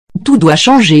Tout doit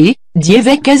changer, dit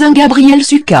évêque CASIN Gabriel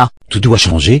NSUKA. Tout doit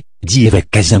changer, dit évêque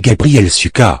CASIN Gabriel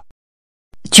NSUKA.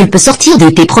 Tu peux sortir de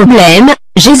tes problèmes,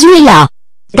 Jésus est là.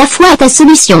 Ta foi est ta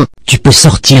solution. Tu peux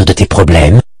sortir de tes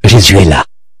problèmes, Jésus est là.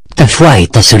 Ta foi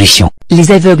est ta solution.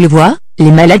 Les aveugles voient,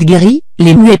 les malades guéris,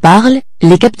 les muets parlent,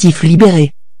 les captifs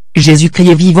libérés. Jésus-Christ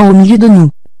est vivant au milieu de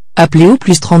nous. Appelez au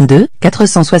plus 32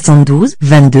 472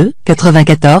 22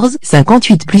 94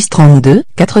 58 plus 32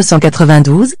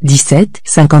 492 17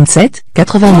 57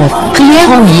 89.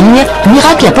 Prière en ligne,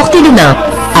 miracle à portée de main.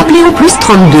 Appelez au plus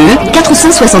 32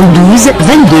 472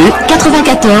 22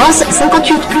 94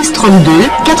 58 plus 32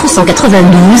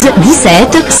 492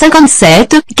 17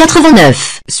 57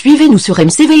 89. Suivez-nous sur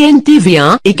MCVN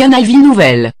TV1 et Canal Vie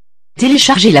Nouvelle.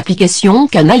 Téléchargez l'application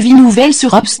Canal Vie Nouvelle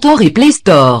sur App Store et Play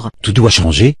Store. Tout doit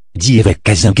changer, dit évêque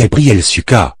CASIN Gabriel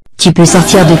NSUKA. Tu peux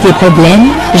sortir de tes problèmes,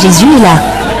 Jésus est là.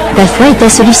 Ta foi est ta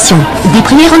solution. Des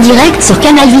prières en direct sur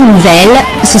Canal Vie Nouvelle,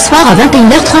 ce soir à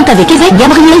 21h30 avec évêque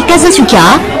Gabriel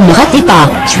NSUKA, ne ratez pas.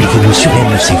 Suivez-nous sur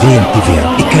NSUKA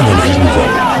TV1 et Canal Vie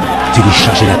Nouvelle.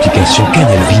 Téléchargez l'application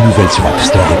Canal Vie Nouvelle sur App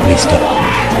Store et Play Store.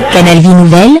 Canal Vie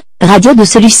Nouvelle, radio de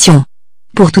solution.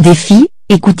 Pour tout défi,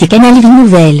 écoutez Canal Vie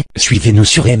Nouvelle. Suivez-nous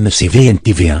sur MCVN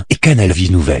TV1 et Canal Vie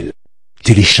Nouvelle.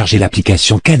 Téléchargez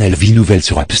l'application Canal Vie Nouvelle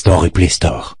sur App Store et Play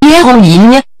Store. Prière en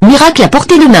ligne, miracle à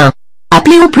portée de main.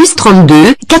 Appelez au plus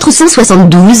 32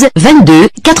 472 22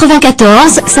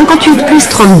 94 58 plus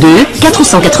 32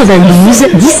 492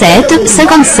 17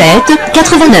 57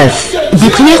 89. Des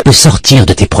prières. Tu peux sortir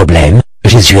de tes problèmes,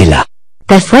 Jésus est là.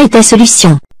 Ta foi est ta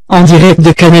solution. En direct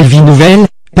de Canal Vie Nouvelle,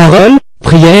 parole,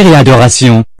 prière et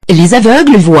adoration. Les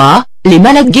aveugles voient, les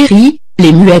malades guéris,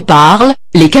 les muets parlent,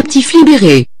 les captifs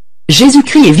libérés.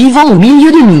 Jésus-Christ est vivant au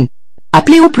milieu de nous.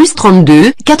 Appelez au plus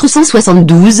 32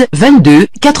 472 22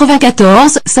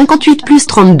 94 58 plus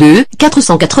 32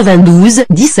 492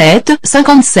 17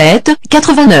 57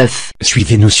 89.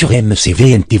 Suivez-nous sur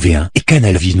MCVN TV1 et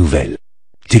Canal Vie Nouvelle.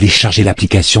 Téléchargez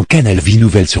l'application Canal Vie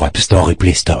Nouvelle sur App Store et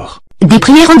Play Store. Des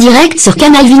prières en direct sur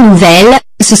Canal Vie Nouvelle,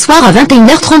 ce soir à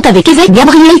 21h30 avec évêque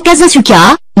Gabriel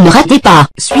NSUKA, ne ratez pas.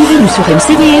 Suivez-nous sur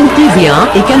MCVN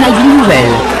TV1 et Canal Vie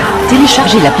Nouvelle.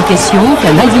 Téléchargez l'application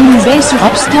Canal Vie Nouvelle sur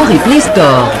App Store et Play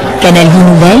Store. Canal Vie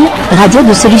Nouvelle, radio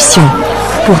de solution.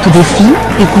 Pour tout défi,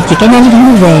 écoutez Canal Vie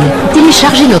Nouvelle.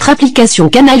 Téléchargez notre application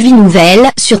Canal Vie Nouvelle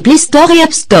sur Play Store et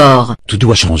App Store. Tout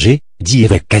doit changer, dit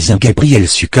évêque CASIN Gabriel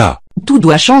NSUKA. Tout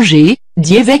doit changer,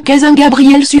 dit évêque CASIN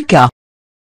Gabriel NSUKA.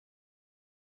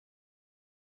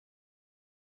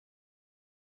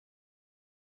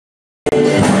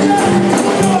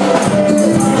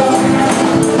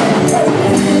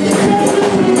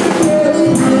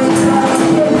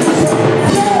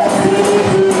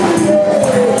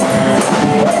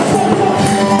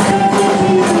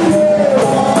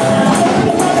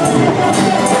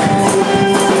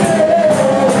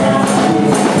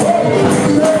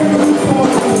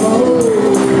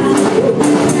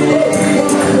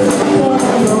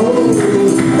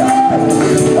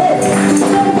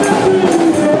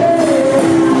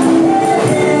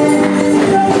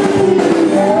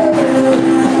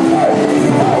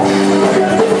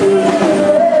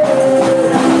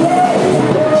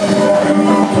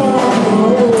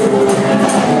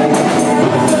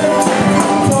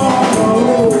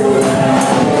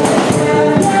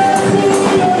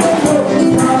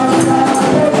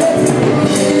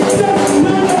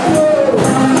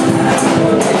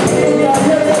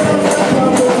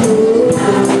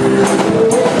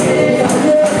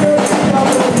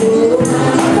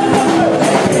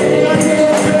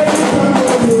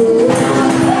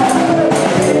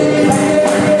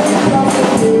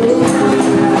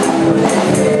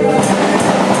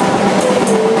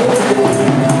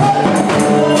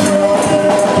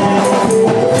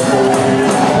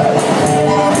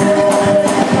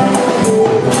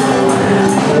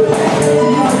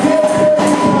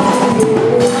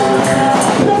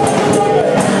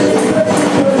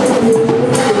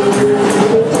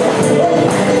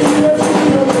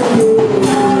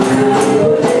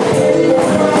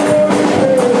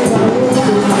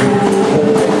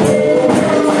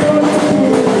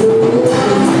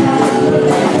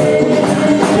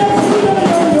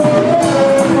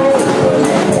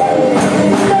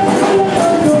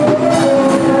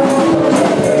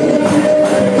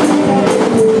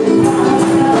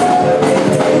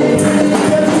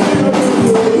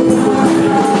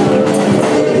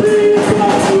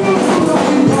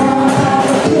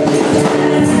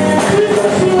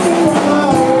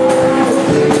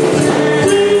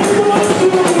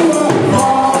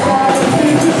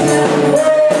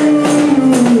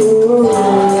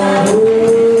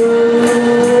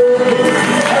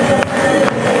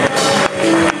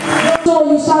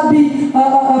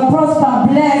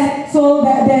 so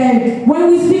that when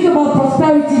we speak about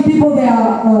prosperity, people they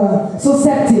are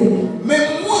susceptible. Mais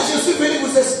moi, je suis venu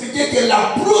vous expliquer que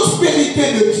la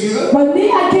prospérité de Dieu, But me,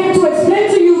 I came to explain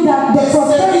to you that the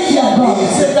prosperity of God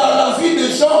c'est dans la vie des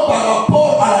gens par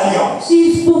rapport à l'alliance.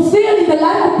 is fulfilled in the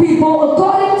life of people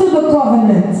according to the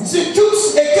covenant. Si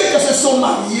tous et que se sont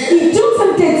mariés, If Jews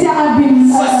and Ketia have been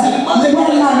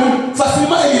well married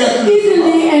facilement et miraculeusement,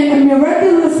 easily and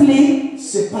miraculously,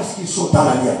 c'est parce qu'ils sont dans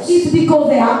l'alliance. it's because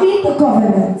they are in the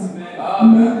covenant.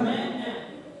 Amen.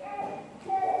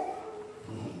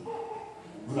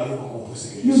 Vous n'avez pas compris ce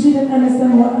que je You dis. didn't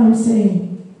understand what I'm saying.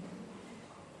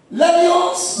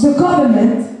 L'alliance, The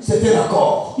covenant, c'est un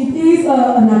accord it is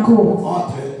an accord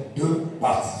entre deux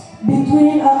parties.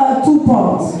 between two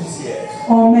parts Plusieurs.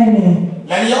 or many.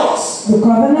 L'alliance, The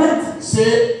covenant,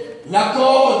 c'est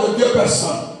l'accord de deux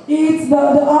personnes it's the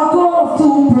accord of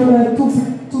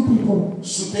two people,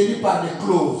 soutenues par des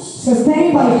clauses.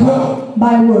 sustained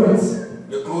by words,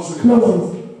 Les clauses ou les clauses. paroles.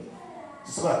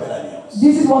 C'est ce qu'on appelle l'alliance.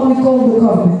 This is what we call the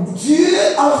covenant. Dieu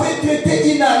avait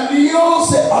traité une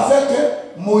alliance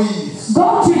avec Moïse.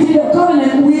 God treated a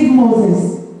covenant with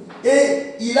Moses,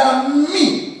 Et il a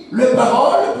mis les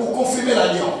paroles pour confirmer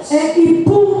l'alliance. and he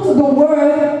put the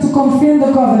word to confirm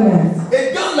the covenant.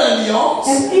 Et dans l'alliance,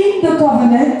 And in the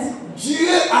covenant, Dieu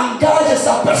engage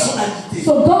sa personnalité.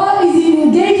 so God is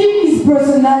engaging his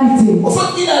personality. Au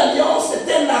fait, une alliance,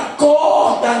 c'est un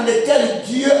accord dans lequel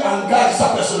Dieu engage sa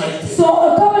personnalité. So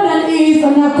a covenant is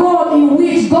an accord in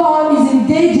which God is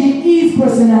engaging his Et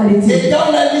personality.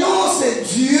 dans l'alliance, c'est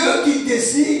Dieu qui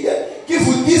décide, qui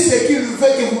vous dit ce qu'il veut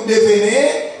que vous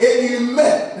devenez, et il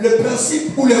met le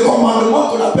principe ou le commandement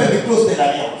qu'on appelle les clauses de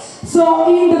l'alliance. So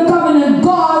in the covenant,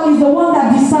 God is the one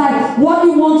that decides what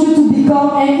he wants you to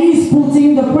become, and he's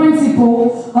putting the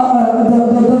principle,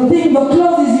 the thing, the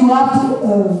clauses you have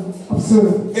to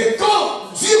observe. Et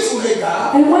quand Dieu vous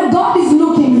regarde, And when God is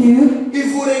looking you, il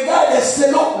vous regarde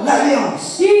selon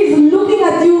l'alliance. he is looking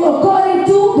at you according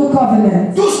to the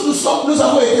covenant. Tous nous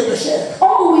avons été pécheurs.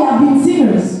 Oh, we have been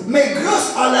sinners. Mais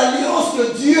grâce à l'alliance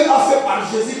que Dieu a fait par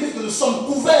Jésus-Christ, nous sommes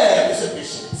couverts de ce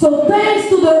péché. So thanks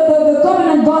to the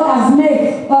covenant God has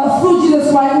made through Jesus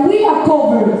Christ, we are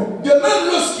covered. De même,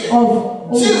 lorsque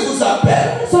Dieu vous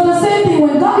appelle, So the same thing,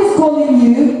 when God is calling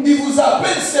you, il vous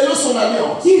appelle selon son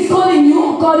alliance. he is calling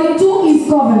you according to his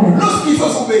covenant. Lorsqu'il veut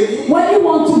vous bénir, When he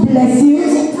wants to bless il you,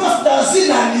 vous place dans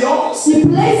une alliance he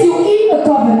places you in a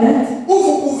covenant où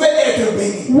vous pouvez être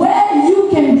béni. where you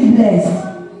can be blessed.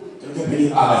 Quelqu'un peut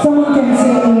dire Amen. Someone can say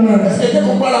amen. Est-ce que quelqu'un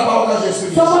comprend la parole quand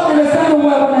j'explique ça? Someone understand the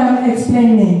word when I'm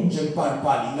explaining. Je ne parle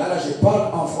pas lingala, je parle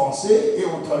en français et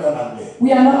on traduit en anglais.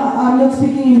 I'm not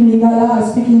speaking in Lingala, I'm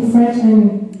speaking French,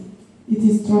 and it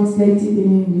is translated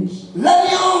in English.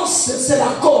 L'alliance, c'est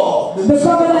l'accord de The Dieu avec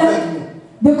covenant,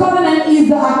 nous. the covenant is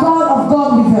the accord of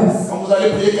God with us. Quand vous allez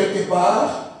prier quelque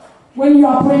part, When you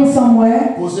are praying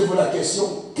somewhere, posez-vous la question,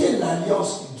 quelle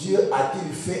alliance Dieu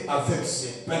a-t-il fait avec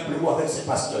ses peuples ou avec ses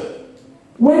pasteurs?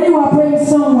 when you are praying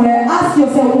somewhere, ask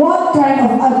yourself what kind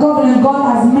of a covenant God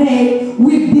has made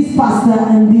with this pastor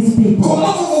and these people. Comment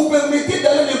vous vous permettez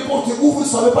d'aller n'importe où, vous ne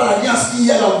savez pas l'alliance qu'il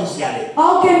y a là où vous y allez?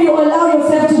 How can you allow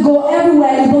yourself to go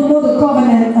everywhere you don't know the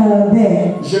covenant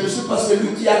there? Je ne suis pas celui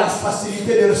qui a la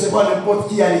facilité de recevoir n'importe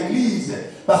qui à l'église,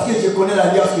 parce que je connais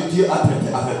l'alliance que Dieu a traitée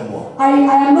avec moi. I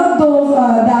am not those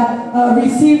that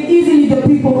receive easily the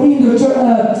people in the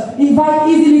church, invite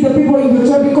easily the people in the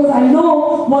church, because I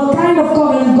know what kind of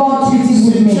covenant God treated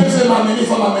with Si me. Dieu veut m'amener, il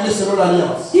va m'amener selon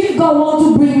l'alliance. If God wants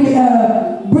to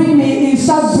bring me, he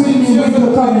shall bring me Dieu with veut the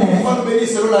nous bénir, il covenant. va nous bénir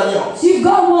selon l'alliance. If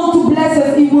God wants to bless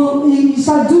us, he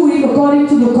shall do it according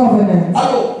to the covenant.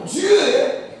 Alors, Dieu,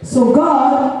 So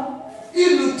God,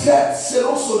 il nous traite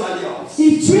selon son alliance.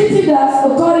 he treated us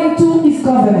according to his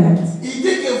covenant. Il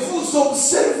dit que vous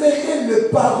observerez les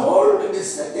paroles de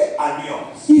cette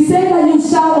alliance. He said that you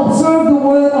shall observe the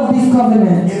word of this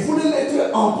covenant, Et vous le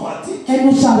mettrez en pratique.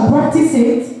 and you shall practice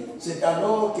it, C'est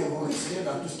alors que vous réussirez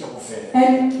dans tout ce que vous faites.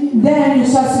 and then you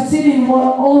shall succeed in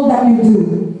all that you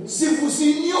do. Si vous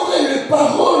ignorez les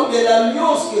paroles de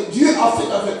l'alliance que Dieu a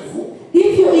faite avec vous,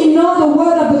 If you ignore the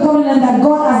word of the covenant that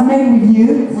God has made with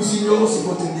you, vous ignorez aussi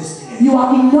votre destinée. you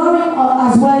are ignoring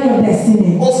as well your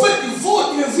destiny. Au fait,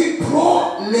 votre vie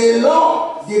prend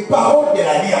l'élan des paroles de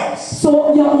l'alliance.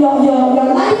 So your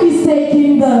life is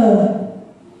taking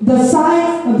the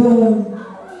sign,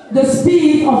 the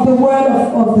speed of the word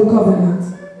of the covenant.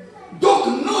 Donc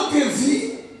notre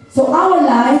vie, So our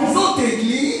lives, notre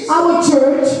église our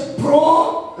church,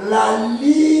 prend la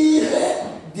lyre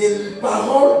des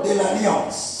paroles de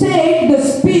l'alliance. take the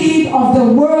speed of the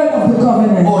word of the Bon,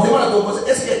 covenant. demande à ton voisin,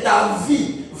 est-ce que ta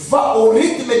vie va au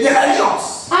rythme de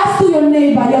l'alliance? Ask to your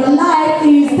neighbor, your life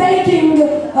is taking,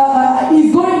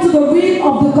 is going to the read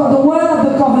of the word of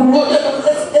the covenant.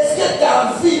 Est-ce que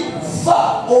ta vie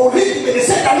va au rythme de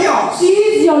cette alliance?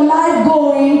 Is your life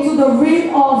going to the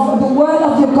read of the word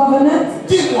of your covenant?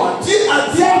 Dis-moi, Dieu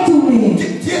a dit, Say to me,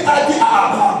 Dieu a dit à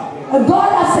Abraham, God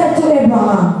has said to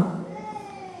Abraham,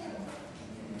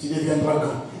 tu deviendras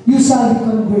grand. you shall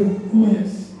become great.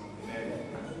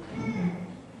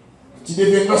 Tu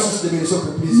deviendras source de bénédiction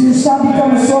pour You plusieurs. shall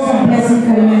become a source of blessing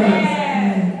for many.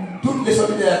 Toutes les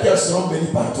familles de la terre seront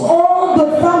bénies par toi. All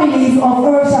the families of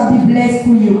earth shall be blessed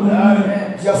through you.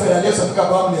 Dieu a fait l'alliance avec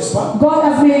Abraham, n'est-ce pas? God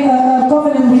has made a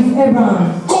covenant with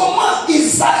Abraham. Comment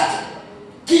Isaac,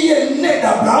 qui est né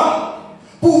d'Abraham,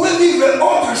 pouvait vivre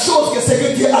autre chose que ce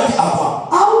que Dieu a dit à Abraham?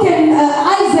 How can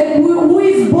Isaac, who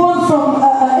is born from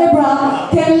Abraham,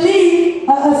 can live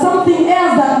something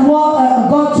else than what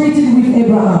God treated with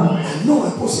Abraham? Non,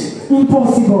 impossible.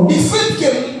 Impossible. Il fait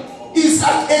que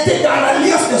Isaac était dans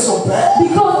l'alliance de son père.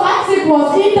 Because Isaac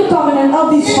was in the covenant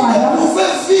of his Il father, ne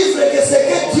pouvait vivre que ce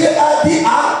que Dieu a dit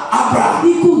à Abraham.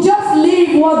 he could just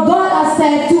live what God has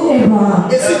said to Abraham.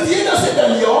 Et si tu es dans cette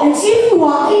And alliance, if you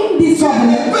are in this tu ne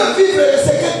covenant, peux vivre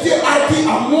ce que Dieu a dit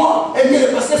à moi et que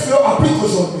le pasteur Fléau applique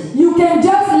aujourd'hui. you can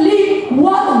just live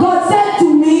what God said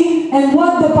to me and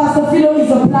what the Pastor Philo is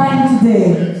applying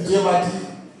today. Dieu m'a dit,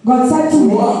 God said to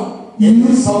me, toi et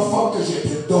les enfants que je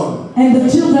te donne, and the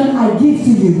children I give to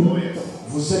you,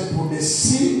 vous êtes pour des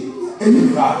signes et des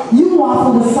miracles. you are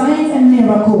for the signs and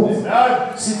miracles.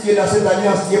 Si tu es dans cette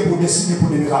alliance, tu es pour des signes et pour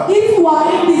des miracles. If you are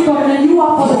in this covenant, you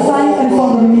are for the signs and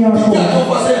for the Dis à ton miracles.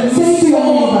 voisin, Say to your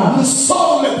nous neighbor,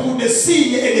 sommes pour des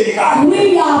signes et des miracles.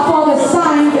 we are for the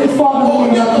signs and for Oh,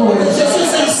 the dis à ton voisin, miracles. je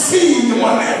suis un signe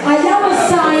moi-même. I am a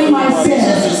sign Je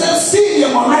myself. suis un signe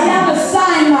I moi-même. am a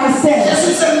sign Je myself.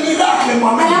 suis un miracle I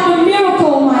moi-même. am a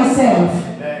miracle myself.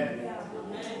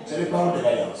 C'est le parole de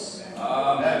l'alliance.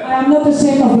 I am not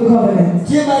ashamed of the covenant.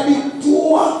 Dieu m'a dit,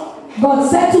 toi God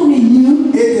said to me,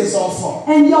 you et tes enfants,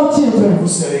 and your children, vous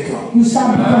serez grands. you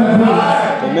shall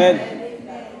become great.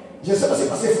 Je ne sais pas si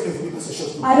pasteur Fléau est venu pour ces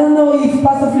choses. I don't know if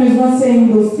Pastor Phil is not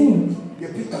saying those things.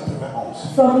 Depuis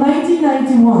 91, From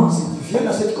 1991, si tu viens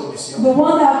dans cette commission, the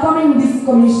one that are coming in this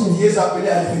commission, tu es appelé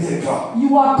à devenir grand.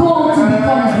 you are called to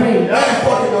become great. Peu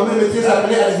importe le domaine, tu es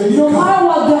appelé à devenir No grand. matter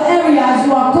what the areas,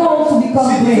 you are called to become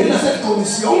Si tu viens great. dans cette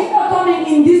commission, If you are coming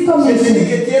in this je te dis commission,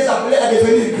 que tu es appelé à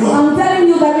devenir grand. I'm telling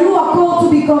you that you are called to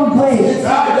become Et great. tu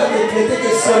dois te traiter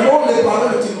que selon les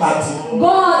paroles qu'il m'a dit.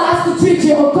 God has to treat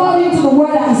you according to the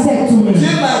word that He said to me.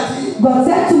 Dieu m'a dit, God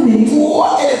said to me,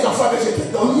 toi et les enfants que je te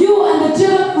donne, you and the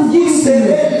children who vous give to you,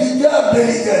 serez leaders de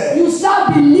leaders. you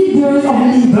shall be leaders of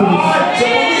leaders. C'est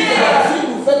pour dire que la vie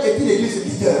nouvelle est une église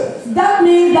leader. That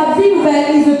means that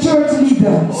Vinuvel is a church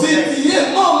leader. Si tu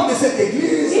es membre de cette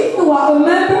église, If you are a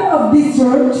member of this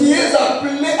church, tu es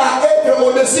appelé à être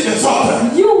au-dessus des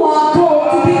autres. you are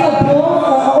called to be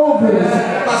above others.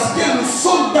 Parce que nous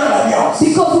sommes dans l'alliance.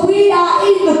 Because we are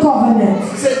in the covenant.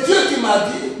 C'est Dieu qui m'a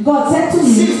dit, God said to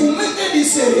si me, vous mettez du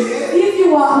sérieux, if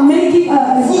you are making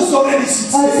vous aurez du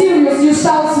succès. serious, you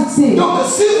shall succeed. Donc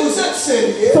si vous êtes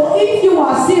sérieux, So if you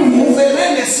are vous serious,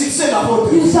 verrez le succès dans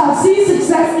votre you vie. shall see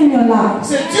success in your life.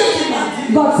 C'est Dieu qui m'a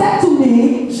dit, God said to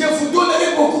me, je vous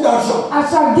donnerai beaucoup d'argent I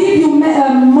shall give you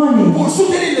money pour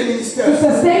soutenir le to ministère.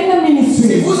 sustain the Si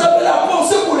ministry. vous avez la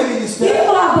pensée pour le If ministère,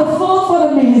 you have the fund for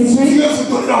the ministry, Dieu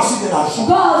vous donnera aussi de l'argent.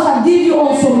 God shall give you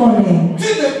also money. Tu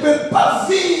ne peux pas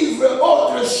vivre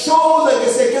autre chose que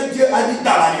ce que Dieu a dit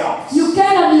dans l'alliance. You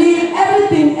cannot live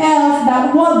everything else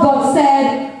than what God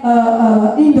said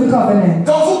in the covenant.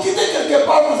 Quand vous quittez quelque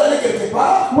part, vous allez quelque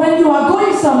part, When you are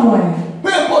going somewhere, peu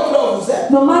importe là où vous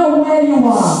êtes, no matter where you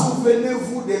are,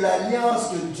 souvenez-vous de l'alliance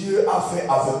que Dieu a fait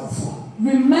avec vous.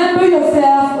 remember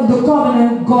yourself the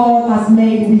covenant God has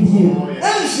made with you.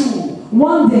 Un jour,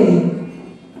 One day,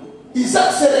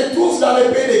 Isaac se retrouve dans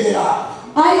le pays de Guérard.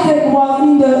 Isaac was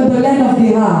in the land of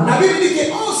Gerar. La Bible dit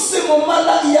qu'en ce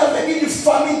moment-là, il y avait une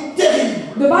famine terrible.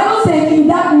 The Bible says in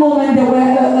that moment there were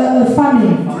a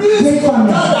famine, Plus great qu'au temps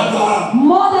famine, d'Abraham.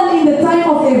 more than in the time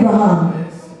of Abraham.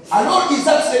 Alors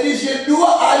Isaac se dit, je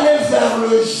dois aller vers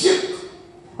l'Égypte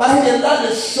parce que là,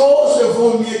 les choses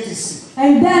vont mieux qu'ici.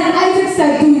 And then Isaac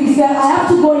said to himself, I have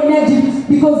to go in Egypt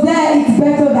because there it's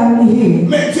better than here.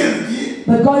 Mais Dieu lui dit,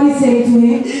 But God is saying to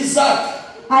him, Isaac,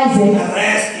 Isaac,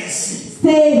 reste ici.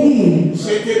 stay here.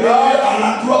 Je te bénirai à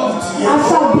l'endroit où tu es. I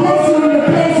shall bless you in the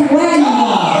place where you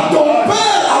are. Ah, ton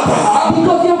père Abraham,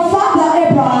 Because your father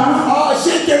Abraham, ah,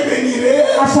 je te bénirai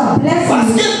I shall bless parce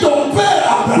you. que ton père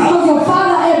Abraham Because your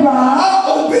father Abraham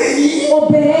a obéi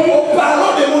obeyed aux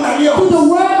paroles de mon to alliance. the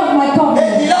word of my Et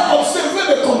covenant. il a observé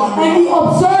mes And commandements. he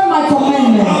observed my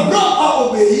commandments.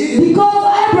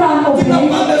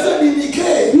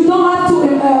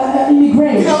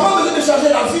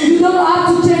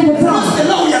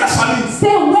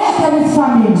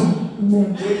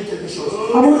 Amen. Je vais dire quelque chose.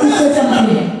 I want to say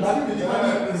something. La Bible dit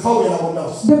va où il y a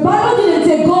l'abondance. The Bible didn't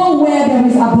say go where there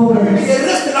is abundance. Et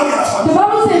reste là où il y a la The famille.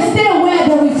 Bible says stay where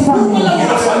there is Pourquoi là où il y a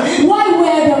la family. famille? Why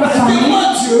where there is Parce que family? moi,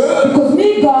 Dieu, Because me,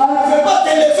 je God, ne vais pas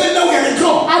t'élever là où il y a les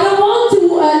grands. I don't want to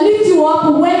lift you up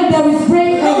when there is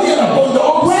great Là où il y a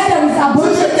l'abondance. where there is Si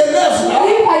abundance. je t'élève là,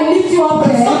 If I lift you up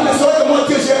personne there, ne saurait comment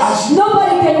Dieu j'ai agi.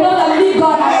 nobody can know that me,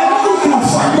 God, I am with you.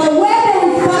 But where there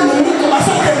is family, Comment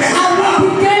ça t'élève? I will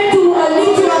begin to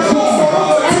lift you up there.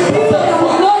 And people that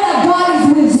will know that God is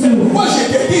with you. Moi, je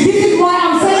te dis, This is why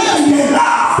I'm saying to you, reste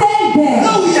là. stay there.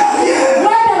 Là où il n'y a rien.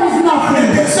 Where there is Le nothing.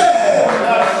 désert.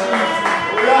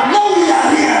 Là où il n'y a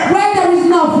rien. Where there is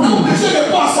nothing. Je ne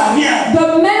pense à rien. The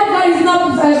man of God is not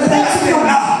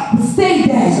stay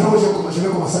there. C'est là où je vais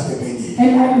commencer à te bénir.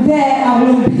 And there I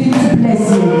will begin to bless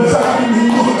you. Ça va dire,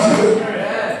 non, Dieu.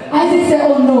 Isaac said,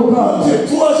 oh no, God. J'ai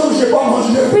 3 jours, je n'ai pas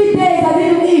mangé. 3 days I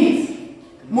didn't eat.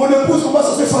 Mon épouse commence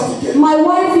à se fatiguer. My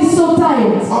wife is so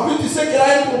tired. En plus, tu sais qu'elle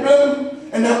a un problème.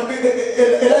 Elle a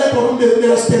un problème de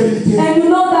la stérilité. And you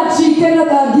know that she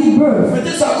cannot give birth.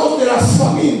 Peut-être c'est à cause de la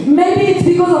famine. Maybe it's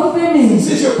because of famine.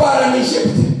 Si je pars en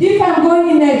Égypte, If I'm going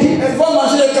in Egypt, elle va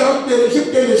manger les carottes de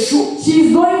l'Égypte et les choux.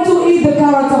 she's going to eat the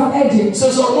carrots of Egypt.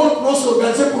 Ces hormones vont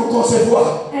s'organiser pour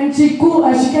concevoir. And she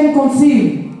can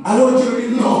conceive. Alors Dieu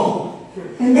lui dit non.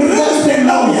 And Reste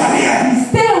là où il n'y a rien.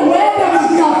 stay where there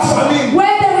is nothing.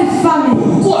 Where there is famine.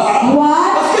 Pourquoi? Why?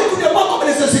 Parce que tu n'es pas comme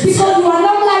les Égyptiens. Because you are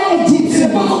not like Tu n'es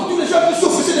Egyptians. pas comme tous les gens qui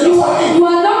souffrent de la You famine.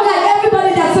 are not like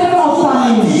everybody that serves of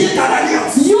famine. Qui est dans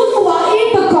l'alliance. You are in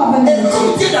the Et covenant.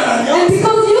 comme tu es dans And l'alliance,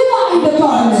 because you are in the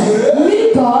covenant, me,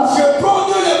 God, je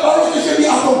prendrai les paroles que j'ai mis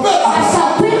à ton père. I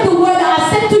shall take the word that I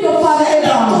said to your father Et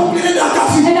Abraham. accomplirai dans ta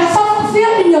vie. And I shall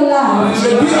fulfill in your life. Je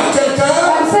dis à quelqu'un,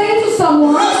 I'm saying to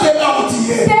someone, reste là où tu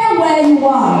es. stay where you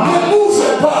are. Ne bouge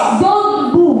pas.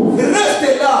 Don't move. Reste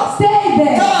là. Stay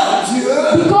there. Car Dieu,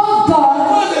 Because God,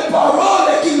 prends les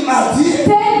paroles qu'il m'a dit,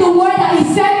 take the word that He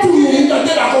said to il est me. en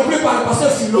train d'accomplir par le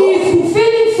pasteur Philo. He is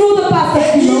fulfilling through the pastor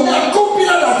Et il Philo.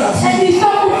 accomplira dans ta And vie. He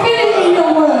shall fulfill it in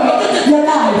your word, your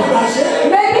life.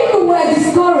 Maybe you were Je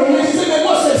discouraged. disais, mais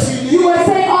moi c'est fini. You were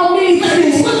saying, oh, me, it's Mais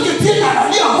il finished. faut que tu es dans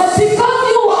l'alliance. But because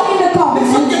you are in the Il faut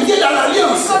covenant, que tu es dans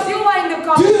l'alliance. because you are in the Tu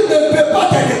covenant, ne peux pas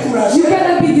te décourager. you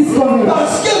cannot be discouraged.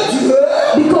 Parce que Dieu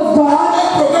Because a God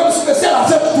un programme spécial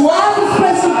avec toi. has a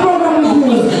special program with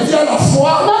you. Parce que tu as la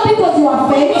foi. Not because you are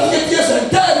faith, Parce que tu es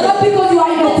intègre. not because you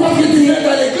are in Parce que tu integrity, viens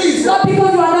dans l'église. not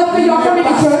because you are not you are coming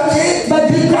to church, but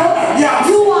because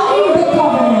you are in the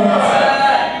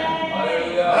covenant.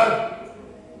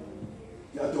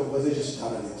 Dis à ton voisin, je suis dans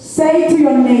l'alliance. Say to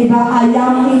your neighbor, I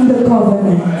am in the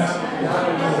covenant.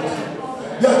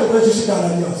 Dis à ton voisin, je suis dans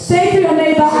l'alliance. Say to your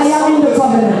neighbor, I am in the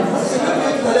covenant. C'est le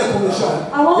bien tout à l'heure pour les gens.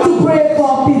 I want to pray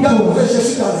for Dis à ton people. voisin, je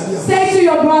suis dans l'alliance. Say to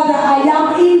your brother, I am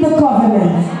in the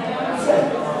covenant.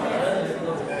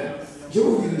 Je vais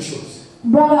vous dire une chose.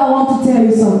 Brother, I want to tell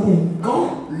you something.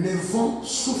 Quand le vent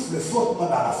souffle fortement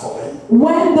dans la forêt,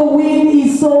 When the wind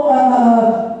is so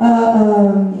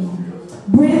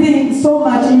breathing so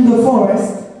much in the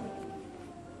forest,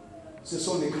 ce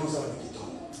sont les grands arbres qui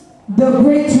tombent. the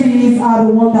great trees are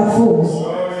the one that falls.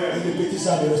 Et les petits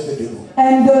arbres restent debout.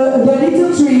 And the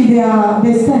little tree,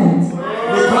 they stand.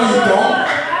 Les grands, ils tombent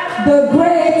The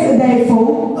great, they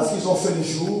fall parce qu'ils ont fait le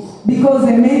jour, because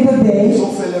they made the day, ils ont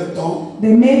fait leur temps,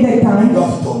 they made their ils time,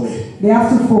 doivent tomber. they have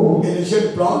to fall. Et les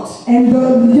jeunes plantes, And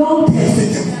the young ils restent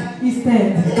tree debout. is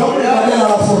stand. Et quand vous regardez dans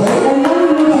la forêt, And when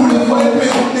you look vous in ne the voyez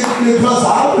forest, plus les grands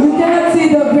arbres, you cannot see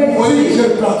the vous great voyez les tree.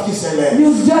 jeunes plantes qui s'élèvent. You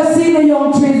just see the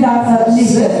young tree that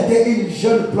lives there. C'était une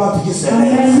jeune plante qui And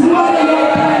s'élève. then you are the young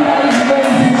plant that is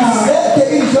raising up.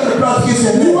 C'était une jeune plante qui You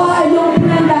s'élève. are a young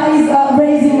plant that is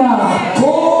raising up.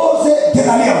 Cause de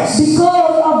l'alliance.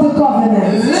 Because of the covenant.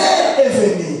 L'heure est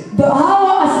venue. The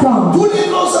hour has come. Tous les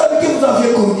grands arbres que vous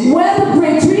aviez connus Where the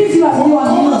great trees you vont are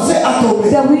commencer using, à tomber.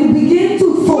 that will begin to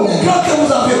Tous fall. les grands que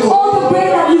vous avez connus All the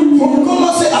great that you vont knew,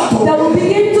 commencer à that will tomber.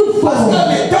 begin to Parce que fall.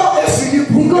 le temps est fini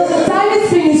pour Because the eux. time is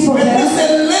finished for Maintenant, them. c'est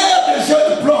l'heure des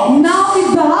jeunes plantes. Now is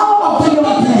the hour of the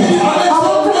young plant. I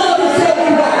want to say,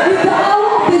 it's the hour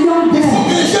of the young Il faut plant.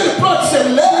 que les jeunes plantes se The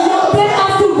lèvent young plant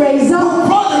has to raise pour up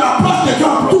prendre la place des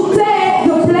grands to plantes. take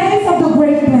the place of the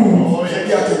great plant. J'ai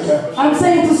dit à quelqu'un, I'm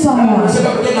saying to someone, c'est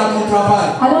pas peut-être dans ton travail,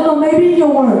 I don't know, maybe in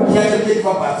your work, il y a quelqu'un qui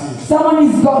va partir. someone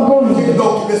is going. Qui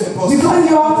doit occuper ce poste. Because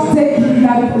you have to take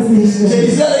that Je position.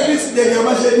 disais à l'église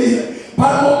dernièrement, j'ai dit,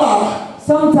 par moment,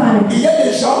 Sometimes il y a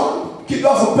des gens qui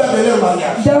doivent perdre leur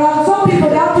mariage. there are some people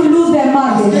that have to lose their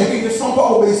marriage Ils ne sont sont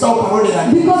pas obéissants aux paroles de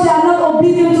l'Alliance. Because they are not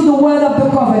obedient to the word of the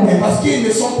Et covenant. parce qu'ils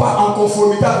ne sont pas en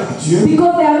conformité avec Dieu.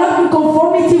 Because they are not in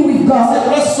conformity with Ces God.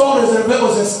 places sont réservées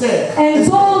aux Esther. And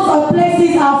those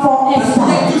places are for Il y a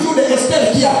Esther. toujours des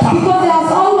Esther qui attendent. Because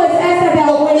there's always Esther that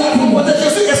are waiting. Je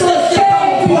suis So Esther qui say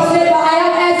to your attend. neighbor, I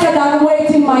am Esther that I'm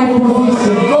waiting my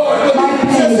position. My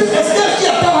Je suis place. Esther qui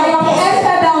attend. I am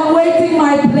Esther that I'm waiting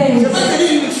my Je place. vais te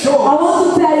dire une I chose. want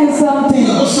to tell you something.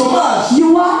 Au chômage,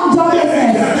 You are ne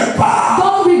joblessness. regrette pas.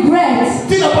 Don't regret.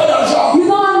 Tu n'as pas d'argent. You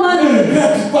don't have Ne money.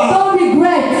 regrette pas. Don't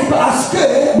regret. Parce que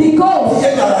Because tu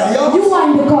es dans l'alliance. you are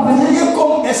in the Tu covenant. es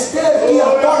comme Esther qui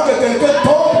attend que quelqu'un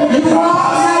tombe. You are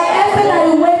like Esther that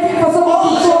you're waiting for someone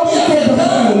to show you to take the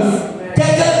place. Que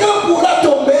quelqu'un pourra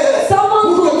tomber Someone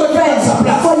pour que will toi tu prennes sa pray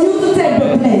place. for you to take the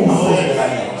place.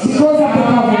 Because of the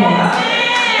covenant.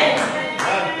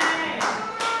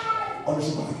 On ne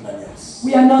joue pas avec l'alliance.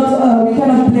 We are not, we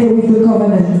cannot play with the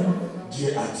covenant. Dieu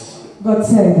a dit God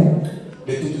said,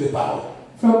 de toutes les paroles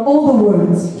from all the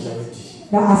words que j'avais dit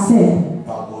that are said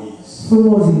par Moïse, through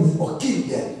Moses, aucune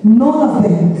d'elles none of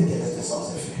them n'était restée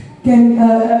sans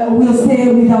effet. will stay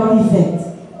without effect.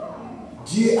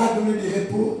 Dieu a donné du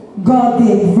repos God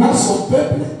gave à rest son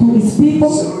peuple to his people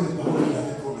selon les paroles qu'il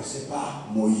avait prononcées par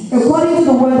Moïse. according to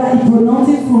the word that he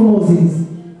pronounced through Moses.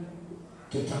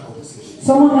 Quelqu'un a compris ce que j'ai dit.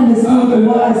 Someone understood the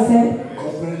word I said,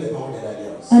 Comprenez les paroles de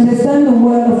l'alliance. understand the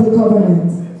word of the covenant.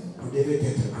 Vous devez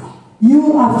être grand.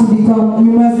 You have to become,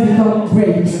 you must become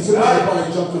great. Je ne sais pas si je parle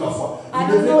les gens toute la fois. I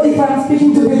don't know if I'm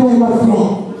speaking to people who are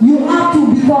strong. You have to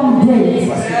become great.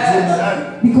 Parce que Dieu m'a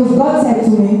dit, Because God said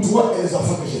to me, toi et les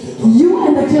enfants que je te donne, you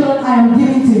and the children I am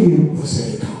giving to you, vous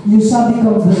serez grands. you shall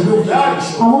become Je vais vous great. dire une I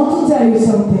chose. want to tell you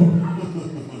something.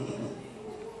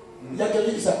 Il y a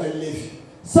quelqu'un qui s'appelle Lévi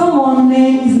Someone's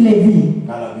name is Levi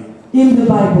dans la Bible. in the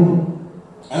Bible.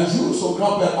 Un jour, son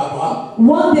grand-père Abraham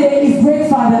One day, his great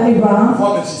father Abraham,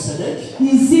 voit Melchisedec,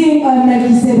 he's seeing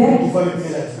Melchizedek, il va lui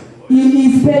payer la dîme. he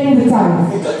is paying the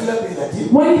tithe. Et quand il a payé la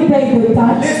dîme, When he paid the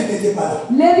tithe, Lévi n'était pas là.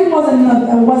 Levi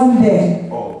wasn't there.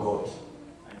 Oh God.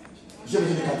 Je vais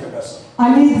dire 4 personnes.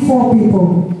 I need 4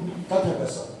 people. 4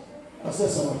 personnes. Pasteur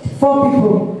Samuel. 4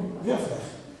 people. Viens frère.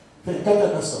 Fais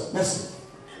 4 personnes. Merci.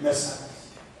 Merci.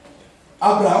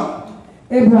 Abraham,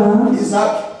 Abraham, Isaac,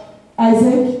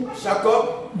 Isaac, Jacob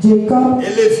Jacob,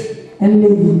 et Lévi. and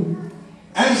Levi.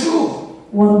 Un jour,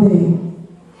 One day,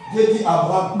 Dieu dit à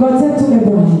Abraham, God said to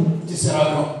Abraham, tu seras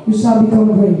grand. you shall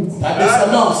become great. Ta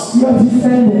descendance Your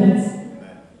descendants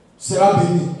sera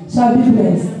bénie. shall be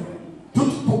blessed.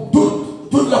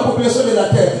 Toute la population de la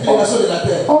terre, toutes les nations de la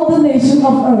terre, All the nations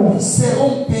of earth,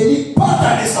 seront bénies par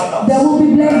ta descendance. they will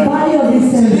be blessed by your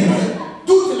descendants.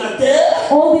 Toute la terre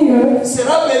All the earth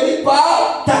sera bénie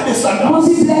par ta will descendance.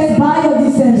 be blessed by your Ça,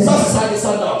 descendants. c'est sa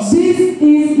descendance. This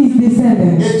is his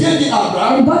descendants. Et Dieu dit à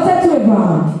Abraham, And God said to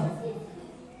Abraham,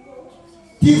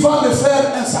 tu vas me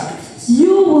faire un sacrifice.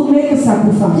 you will make a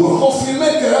sacrifice Pour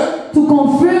confirmer que to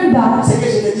confirm that ce que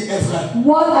je te dis est vrai.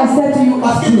 what I said to you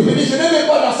Parce is que tu me true. dis, je n'ai même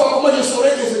pas d'enfant, comment je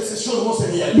saurais que ces choses vont se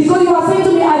réaliser? Because you are saying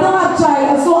to me, I don't have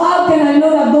child, so how can I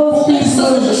know that those Pour que things ces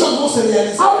will... choses vont se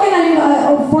réaliser. How can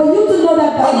I, for you to know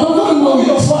that those things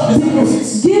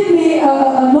will... Give me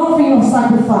an offering of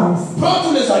sacrifice. Prends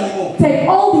tous les animaux, Take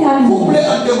all the animals, coupe-les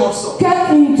en 2 morceaux.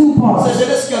 cut in 2 parts. C'est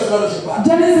Genèse 15 là que je parle.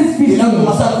 Genesis Il a 15.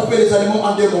 commencé à couper les animaux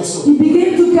en 2 morceaux. He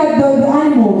began to cut the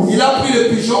animals. Il a pris le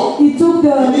pigeon. He took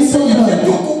Il dit, the Seigneur, j'ai bird.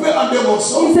 tout coupé en 2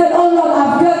 morceaux. He said, oh Lord,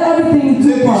 I've cut everything in Le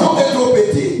 2 pigeon parts. est trop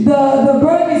petit. The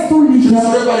bird is too Je ne little.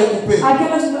 saurais pas les couper. I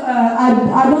cannot,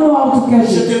 I don't know how to cut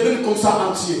Je it. te donne comme ça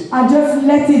entier. I just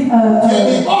let it Dieu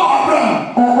dit, oh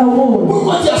Abraham, whole.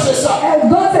 pourquoi tu as fait ça?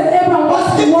 God said, Abraham,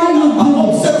 Parce que why tu you n'as do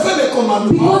pas this? observé mes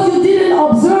commandements. Because you didn't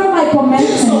observe my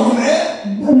commandments. Désormais,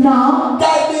 Now,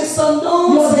 ta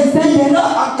descendance Your descendants ira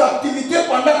en captivité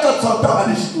pendant 400 ans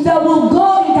en Égypte. they will go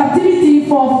in captivity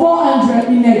for 400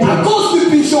 in À Egypt. cause du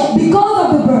pigeon. Because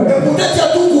of the Et bird. peut-être tu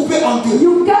as tout coupé en 2.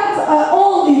 You cut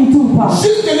all in 2 parts.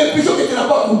 Juste le pigeon que tu n'as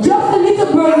pas coupé. Just a little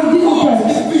bird you didn't Oh, cut.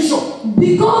 le pigeon.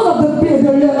 Because of the bird.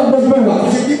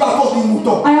 Je ne dis pas à cause du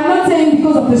mouton. I am not saying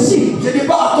because of the sheep. Je ne dis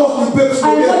pas à cause du peuple. I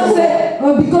am not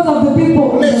saying because of the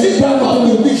people. Mais juste à cause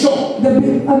du pigeon.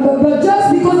 But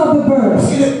just because of the bird. Parce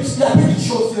que la petite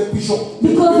chose, c'est le pigeon.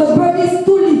 Because the bird is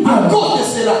too À little. cause de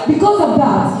cela, Because of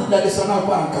that, la descendance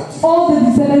part en captivité. all the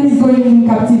descendants is going in Et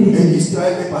captivity.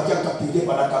 Israël est parti en captivité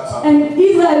pendant 400 ans. And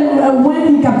Israel went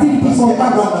in captivity for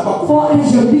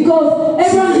 400 because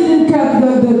Abraham didn't cut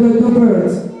the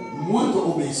birds. Moindre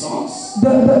obéissance The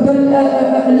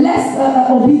less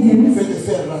obedience fait te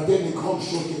faire rater les grandes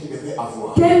choses que tu devais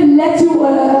avoir. can let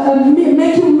you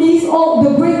make you miss all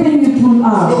the great things you should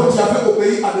have. Alors tu avais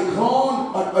obéi à de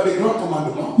grandes des grands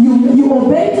commandements. You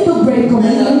obey to the great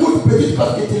Mais la commandments. toute petite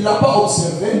parce que tu ne l'as pas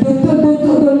observé.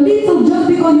 The little, just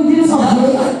because you didn't Tu as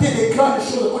observe, raté des grandes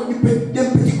choses d'un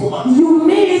petit commandement. you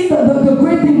missed the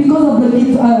great thing because of the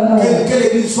little. Que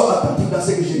l'église soit attentive dans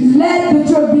ce que j'ai dit. Let the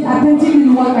church be attentive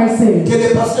in what I say. Que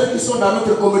les pasteurs qui sont dans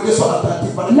notre communauté soient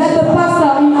attentifs. Let the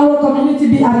pastor in our community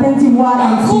be attentive what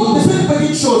À I cause de say. cette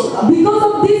petite chose-là, Because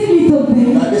of this little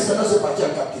thing, la descendance est partie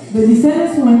en captivité. the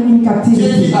descendants went in J'ai dit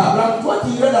captivity. à Abraham, toi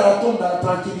tu irais dans la tombe dans la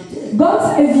tranquillité. God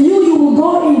says you will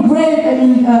go in grave and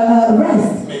in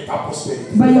rest, Mais ta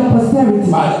postérité but your posterity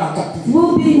va aller en captivité.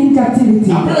 will be in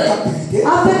captivity. Après la captivité,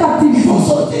 After ils captivity, vont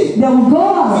sortir they will go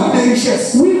out avec des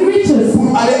richesses with riches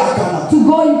pour aller à Canaan. to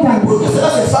go in captivity. Pour que cela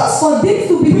se fasse, For this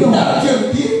to be puis done, Dieu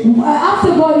me dit,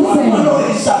 after God is donne-moi saying, alors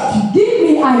Isaac, give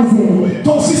me Isaac,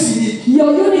 ton fils unique,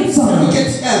 your unique son, celui que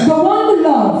tu aimes. the one you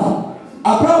love.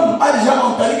 Abraham a déjà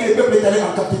entendu que le peuple est allé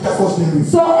en captivité à cause de lui.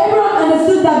 So Abraham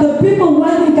understood that the people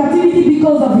went in captivity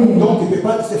because of him. Donc il ne peut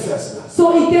pas laisser faire cela. So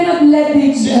he cannot let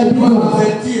it Si be je dois done.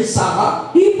 avertir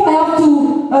Sarah, If I have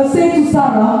to say to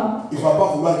Sarah, il ne va pas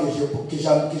vouloir que je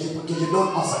donne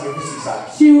en sacrifice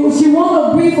Isaac. she won't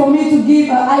agree for me to give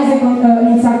Isaac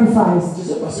in sacrifice. Tu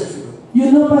sais pas ce Philo. You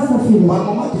know Pastor Philip. Par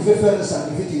moment, tu veux faire le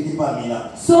sacrifice, tu ne dis pas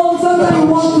Mina. So sometimes you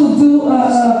want to do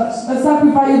a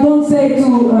sacrifice, you don't say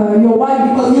to your wife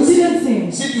because you didn't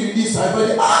sing. Si tu lui dis ça, il va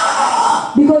dire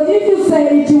ah, Because if you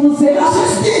say it, you will say,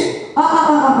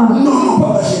 non, non,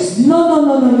 pas majesté. No,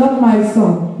 not my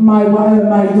son, my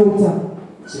daughter.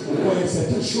 C'est pourquoi il y a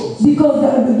certaines choses. Because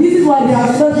this is why there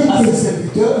are certain À ses things.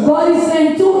 serviteurs, God is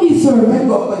saying to his il ne servant,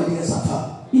 doit pas le dire à sa femme.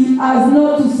 he has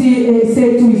not to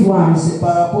say to his wife. C'est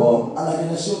par rapport à la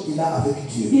relation qu'il a avec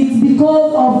Dieu. It's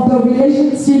because of the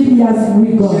relationship he has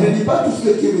with Je God. ne dis pas tout ce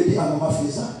que Dieu me dit à maman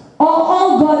Faisan.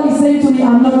 All God is saying to me,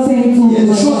 I'm not saying to Il y a des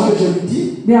my choses que wife. je lui dis,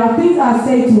 There are things I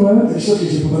say to il y a her des choses que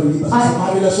je ne peux pas lui dire parce que c'est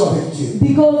ma relation avec Dieu.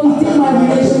 because it is my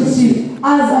relationship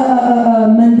as a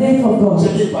mandate of God.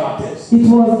 C'est une parenthèse. It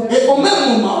was, Et au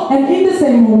même moment, and in the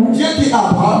same moment, Dieu dit à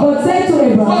Abraham, God said to toi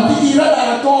Abraham, tu iras dans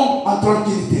la tombe en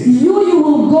tranquillité. you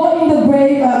will go in the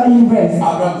grave in rest.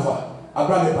 Abraham va.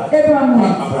 Abraham est parti. Abraham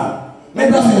went. Abraham.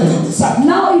 Maintenant, c'est le tour d'Isaac.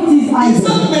 Now it is Isaac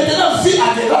Isaac. maintenant vit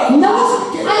à Guérard. Now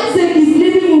Isaac is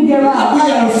living in Gerar,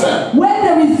 where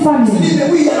there is Il dit, famine. mais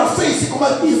oui, il y a la faim ici.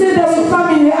 Comment He said there is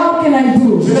famine. How can I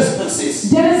do? Genèse 26.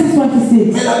 Genesis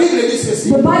 26. Mais la Bible dit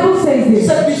ceci. The Bible says Il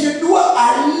this. dit, je dois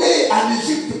aller en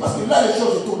Égypte parce que là, les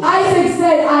choses tournent. Isaac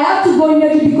said, I have to go in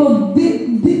Egypt because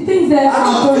the things that are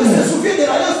Alors, il going se on. souvient de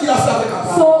l'alliance qu'il a fait avec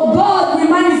Abraham. So God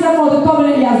reminds himself of the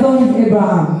covenant he has done with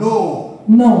Abraham. Non,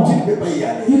 No, tu ne peux pas y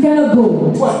aller. you cannot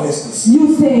go. Toi, reste ici.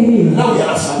 You stay here. Là où il y a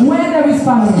la famille. Where there is Il y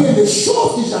famine. a des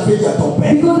choses que j'avais dit à ton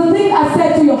père. Because the thing I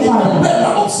said to your Et ton father, père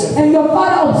l'a observé. and your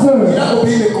father Il observed, a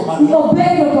obéi les he commandements.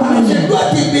 obeyed your Alors, je commandment. dois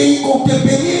te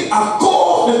bénir à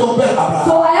cause de ton père Abraham.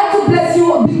 So I have to bless you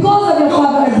because of your Donc,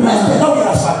 father reste Abraham. là où il y a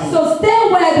la famille. So stay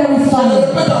where there is Je famine.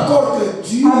 répète encore que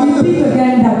Dieu I repeat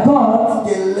again that God,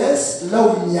 te laisse là où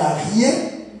il n'y a rien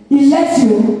he let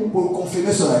you, pour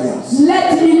confirmer son alliance. he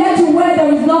let you where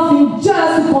there is nothing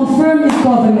just to confirm his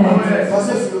covenant. Parce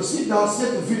que aussi dans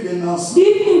cette ville de Nancy,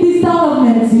 If in this town of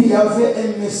il Nancy, y avait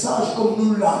un message comme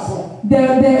nous l'avons. there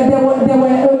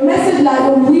were a message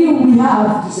like we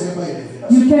have, Ce n'est pas une révélation.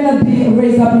 you cannot be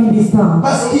raised up in this town.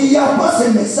 Parce qu'il n'y a pas ce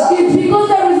message. It's because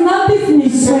there is not this C'est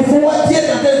message. pourquoi Dieu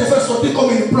est en train de faire sortir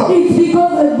comme une plante. It's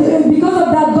because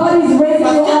of that God is raising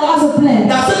Parce you que up as a plant.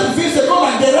 dans cette ville, c'est comme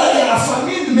en guerre, il y a la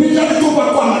famine, mais il y a ne trouve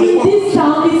pas quoi manger. In this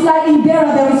town, it's like in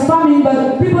Gera, there is famine,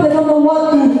 but people they don't know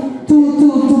what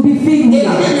to be feeding. Et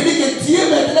la Bible dit que Dieu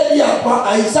maintenant dit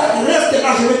à Isaac, reste là,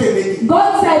 je vais te bénir.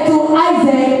 God said to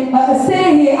Isaac,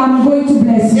 stay here, I'm going to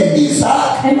bless Et you.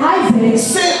 Isaac, And Isaac,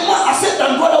 c'est moi à cet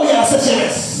endroit là où il y a la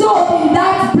sécheresse. so in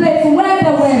that place where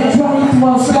the were dry, it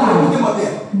was dry. Écoutez-moi bien.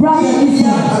 Brother, Il n'y listen,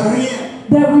 a rien.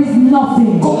 there is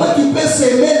nothing. Comment tu peux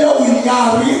s'aimer là où il n'y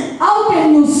a rien? How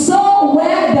can you sow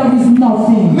where there is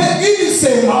nothing? Mais il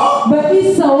s'aima But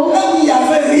he sowed là où il n'y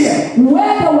avait rien.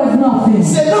 where there was nothing.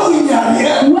 C'est là où il n'y a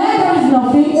rien, Where there is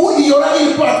nothing, où il y aura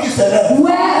une plante qui se lève.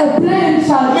 where a plant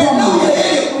shall Mais là où come.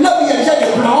 il y a déjà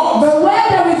des plants, But where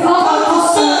there is quand tu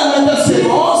sèmes ta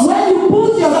sémence, when you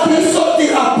put your ça ne seed,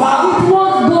 sortira pas. it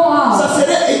won't go Ça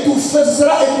out.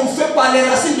 sera étouffé par les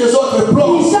racines des autres It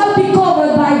plantes. shall be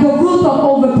covered by the root of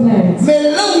other plants. Mais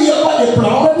là où il n'y a pas de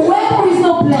plantes, But where there is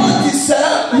no quand plant, tu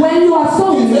sèmes, when you are tu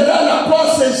sowing, verras la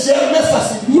plante se germer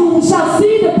facilement. you shall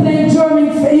see the plant germing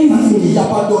Parce qu'il easily n'y a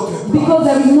pas d'autres plantes. because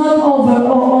there is none over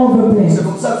C'est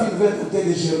plant. comme ça qu'il va être en train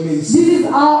de germer ici. This is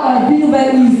how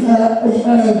Vinuvel is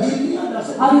Il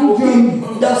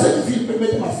y a dans cette ville,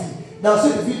 permettez ma fille, Dans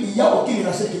cette ville, il n'y a aucune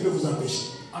racine qui peut vous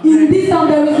empêcher. In this town,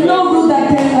 there is no root that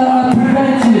can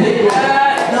prevent you.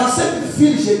 Dans cette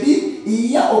ville, j'ai dit, il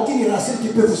n'y a aucune racine qui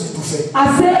peut vous étouffer. I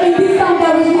say in this town,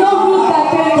 there is no root that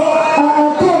can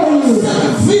cover you.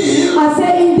 Cette ville, I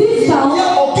say in this il town, n'y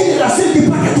a aucune racine qui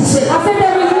peut t'étouffer. I say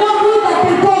there is no root that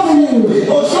can cover you.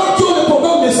 Aux gens qui ont le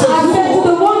problème de cette I say to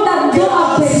the one that don't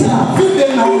have faith.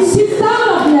 In this town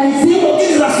of Nancy, il n'y a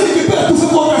aucune racine qui peut étouffer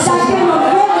votre that racine. can no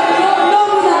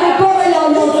root that can cover your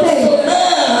faith.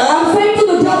 I'm saying to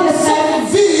the judges,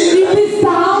 Cette ville, in this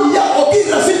town, il n'y a aucune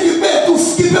racine qui peut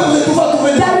étouffer,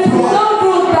 there is no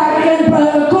root that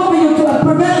can cover you to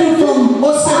prevent you from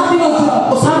having a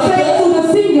job. I'm saying to the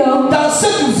single, dans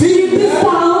cette in ville, this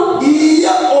town, il n'y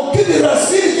a aucune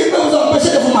racine qui peut vous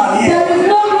empêcher de vous marier. there is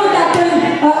no root that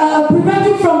can prevent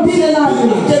you from being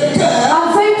married. Quelqu'un, I'm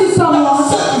saying to dans someone,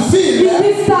 cette ville, in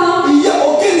this town, il n'y a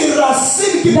aucune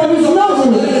racine qui peut there is vous no empêcher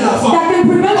root de donner l'enfant. that can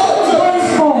prevent you from going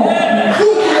forth.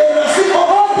 Toutes les racines ont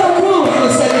All the roots le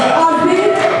Seigneur. have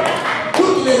been,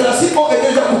 Toutes les racines ont été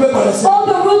déjà coupées par le Seigneur. all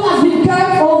the root has been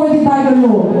cut already by the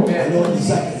Lord. Alors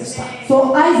Isaac resta.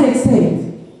 So Isaac stayed.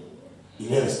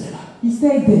 Il est resté là. He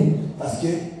stayed there Parce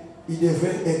qu'il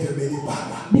devait être béni par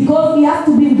là. because he has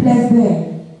to be blessed there.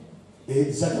 Et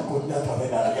Isaac a continué à travailler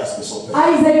dans l'alliance de son père.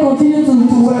 Isaac continued to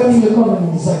work in the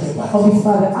covenant Isaac est parti. of his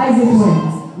father. Isaac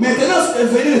went. Maintenant, c'est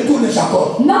venu le tour de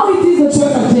Jacob. Now it is the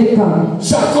turn of Jacob.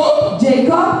 Jacob,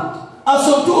 Jacob, à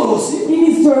son tour aussi, in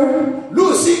his turn, lui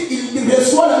aussi, il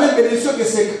reçoit la même bénédiction que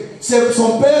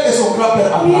son père et son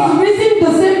grand-père he is Abraham. receiving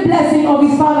the same blessing of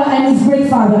his father and his great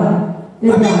father.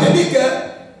 La Bible Abraham. dit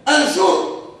qu'un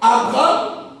jour, Abraham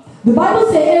The Bible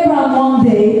says Abraham one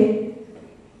day,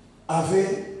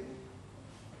 avait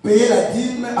payé la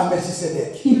dîme à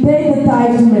Melchisedec. he paid the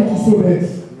tithe to Melchizedek.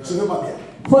 Suivez-moi bien.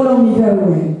 Follow me very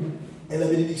well. Et la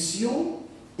bénédiction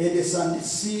est descendue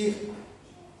sur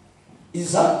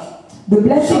Isaac, The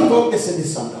blessing, Jacob et ses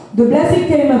descendants. the blessing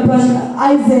came upon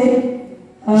Isaac,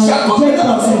 Jacob est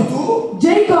à son Jacob. tour.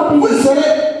 Jacob in his Puisque turn,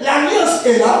 l'alliance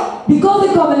est là, because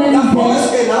the covenant la is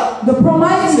promesse there, est là, the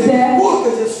promise is c'est there pour que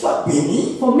je sois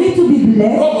béni for me to be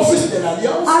blessed. comme fils de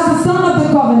l'alliance. As the son of the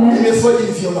Il covenant, me faut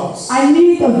une violence. I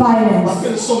need a violence Parce que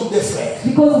nous sommes des frères.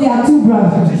 because we are two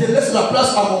brothers. Si je laisse la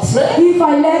place à mon frère, If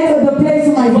I let the place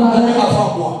to my il va aller brother,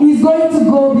 avant moi. he's going to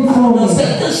go before Dans me.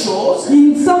 certaines choses,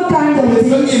 In some kind il of me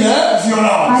faut thing, une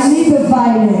violence. I need a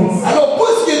violence. Alors,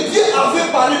 puisque Dieu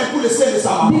avait parlé depuis le sein de sa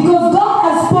maman, Because God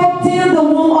has spoke till the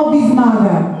womb of his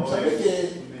mother. vous savez que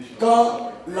quand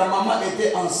la maman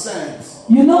était enceinte,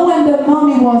 You know when the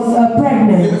mommy was le pregnant,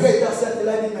 bébé était enceinte, elle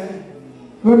a dit,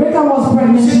 mais Rebecca was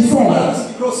pregnant, she j'ai trop mal, said. parce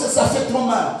que grossesse, ça fait trop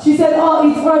mal. She said, oh,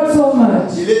 it hurts so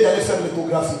much. Il est allé faire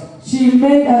l'échographie. She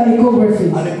made an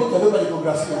ecography. À l'époque, il n'y avait pas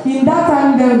d'échographie. In that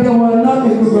time, there were not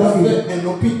Il y ecography. avait un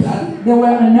hôpital, There were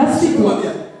an écoute-moi hospital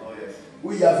bien,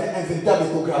 où il y avait un véritable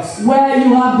échographie, where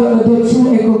you have the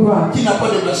true echograph. qui n'a pas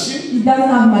de machine, He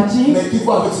doesn't have machine. mais qui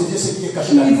voit avec ses yeux ce qui est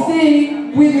caché He dans le is ventre. seeing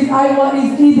with his eye what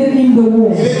is hidden in the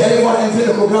womb. Il est allé voir un vrai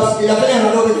échographe. Il y avait un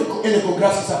radio un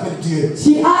échographe qui s'appelle Dieu.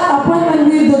 She had appointment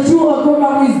with the true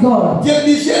echograph with God. Dieu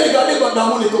dit, j'ai regardé dans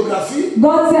mon échographie.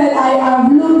 God said, I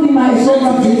have looked in my Il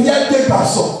echography. y a deux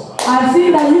garçons. I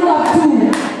see that you have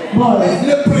two boys.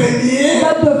 Le premier,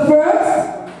 But the first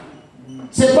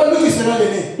c'est pas lui qui sera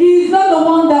l'aîné. is not the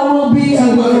one that will be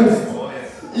the first.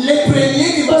 Le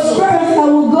premier qui The va first sortir, that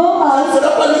will go ce out, ne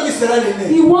sera pas lui qui sera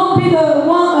l'aîné. he won't be the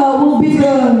one, will be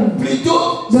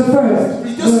Plutôt, the first.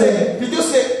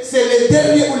 c'est le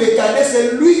dernier ou le cadet,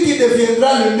 c'est lui qui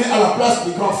deviendra l'aîné à la place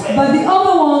du grand frère. But the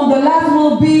other one, the last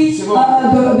will be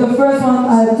the first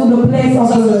one to the place of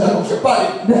Ça, je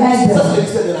parle. the Ça, c'est elder. le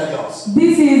mystère de l'alliance.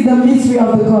 This is the mystery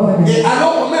of the covenant. Et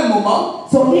alors, au même moment,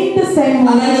 So in the same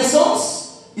à la way, naissance,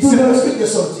 il se prescrit de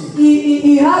sortir.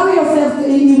 he hurried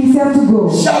himself to go.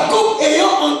 Jacob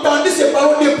ayant entendu ces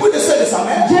paroles depuis le sein de sa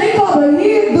mère, Jacob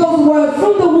heard those words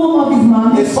from the womb of his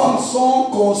mom. les femmes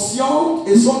sont conscientes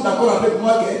et sont d'accord avec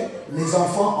moi que les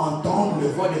enfants entendent le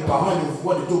voix des parents, le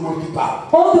voix de tout le monde qui parle.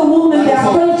 All the women, they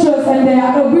are conscious and they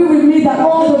agree with me that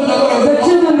all the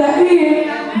children that hear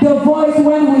the voice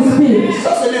when we speak.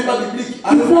 Ça, ce n'est pas biblique.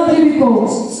 It's not biblical.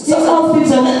 Ça, In c'est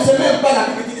hospital, même pas la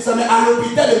Bible qui dit ça, mais à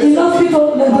l'hôpital, le in médecin dit,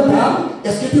 hospital, Madame,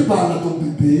 est-ce que tu parles à ton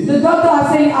bébé? the doctor are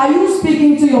saying, are you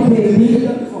speaking to your baby?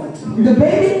 The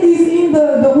baby is in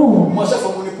the womb. Moi, chaque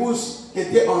fois mon épouse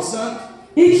était enceinte,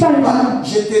 Each time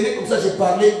je tenais comme ça, je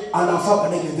parlais à l'enfant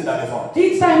pendant qu'il était dans le ventre.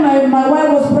 my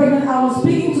wife was pregnant, I was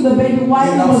speaking to the baby while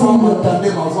Et he was l'enfant in the entendait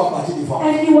ma voix à partir du ventre.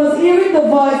 and he was hearing the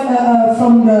voice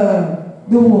from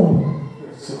the womb.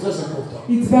 C'est très important.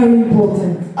 It's very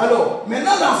important. Alors,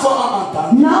 maintenant l'enfant a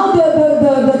entendu. Now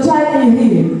the child is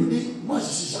here.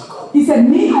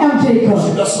 am Jacob.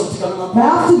 Je dois sortir quand même. But I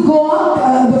have to go out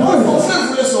the Quand mon first. frère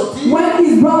voulait sortir, When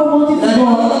his brother wanted to go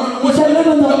out, he said, no,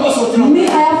 no, no. Me, I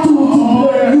have to you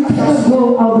cannot go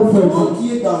out the first. quand tu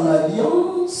es dans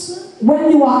l'alliance,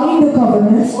 When you are in the il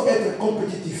covenant, faut être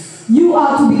compétitif. you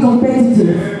are to be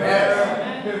competitive.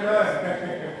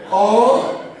 Or,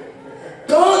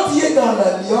 quand tu es dans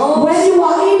l'alliance, When you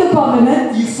are in the covenant,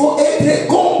 il faut être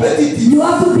compétitif. you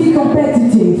have to be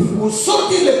competitive. Pour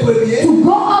sortir le premier To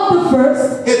go out the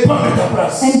first et prendre ta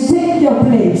place. and take your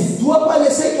place. Tu ne dois pas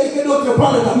laisser quelqu'un d'autre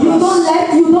prendre ta You place.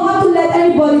 don't have to let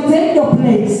anybody take your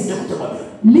place. Écoutez-moi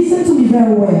bien. Listen to me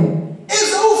very well.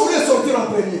 Esaü voulait sortir en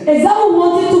premier. Esau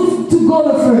wanted to go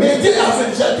the first. Mais Dieu avait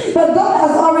déjà dit. But God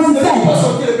has already Celui qui va said,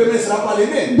 sortir le premier ne sera pas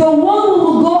l'aîné. the one who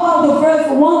will go out the first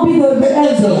won't be the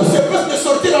Esaü elder. c'est plus de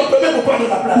sortir en premier pour prendre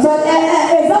la place. But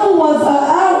Esau was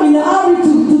in a hurry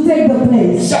to take the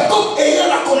place. Jacob ayant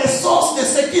la connaissance de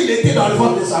ce qu'il était dans le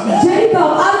ventre de sa mère.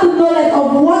 Jacob had the knowledge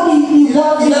of what he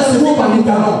was in Il a the saisi womb. par les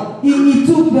talons. He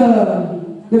took the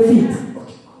feet,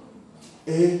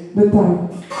 Et the time.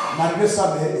 malgré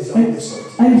ça, Esaü est sorti.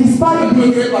 And despite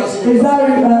this, Esau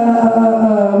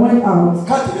went out.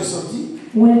 Quand il est sorti,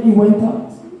 When he went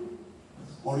out,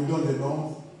 on lui donne le nom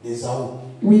d'Esaü.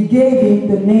 we gave him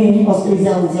the name of Il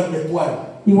a Esau. ouvert les poils.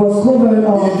 He was covered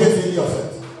of, Il était venu en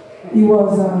fait. he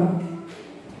was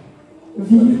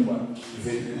velu.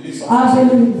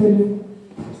 Velu.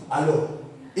 Alors,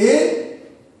 et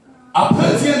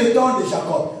après vient le temps de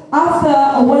Jacob.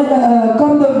 After when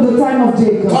come the time of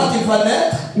Jacob, Quand il va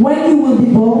naître, when he will be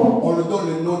born, on lui donne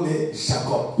le nom de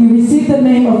Jacob. he received the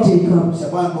name of Jacob. C'est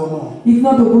pas un bon nom. It's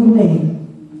not a good name.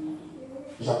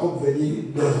 Jacob veut dire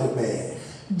de Robert.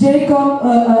 Jacob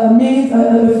means a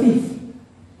thief,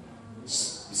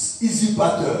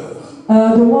 Usurpateur.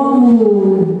 the one who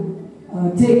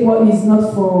take what is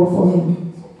not for him.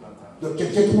 Donc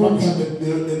quelqu'un qui prend quelque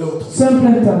chose de l'autre.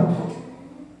 Simpleton.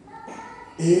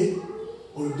 Et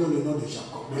on lui donne le nom de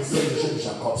Jacob. Le jeune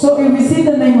Jacob. So he received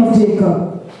the name of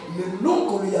Jacob. Le nom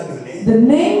qu'on lui a donné, The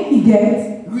name he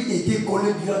gets lui était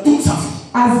collé durant toute sa vie.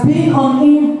 has been on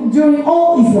him during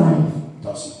all his life.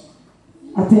 Attention,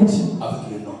 Attention, avec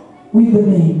le nom with the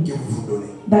name que vous vous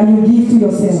donnez. that you give to Ça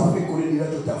yourself. peut coller durant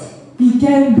toute ta vie. He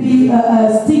can be a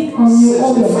stick on you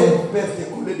all your life. C'est peut te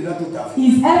coller durant toute ta vie.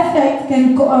 His effect can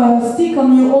stick on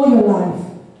you all your life.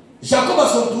 Jacob à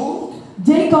son tour,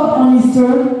 Jacob on his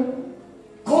turn,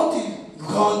 quand il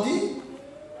grandit,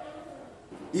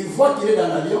 il voit qu'il est dans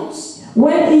l'alliance.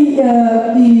 when he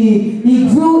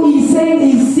grew, he's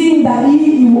seen that he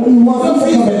Il was veut in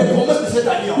vivre the les covenant. promesses de cette He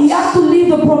alliance. has to live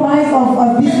the promise of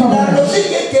this La covenant.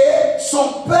 logique est que son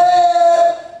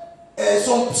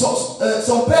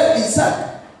père Isaac,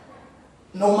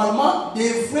 normalement,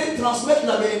 devrait transmettre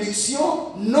la bénédiction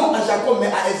non à Jacob mais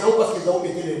à Esaü parce qu'Esaü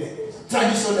était l'aîné,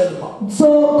 traditionnellement. So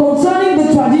concerning the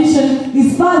tradition,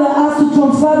 his father has to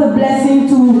transfer the blessing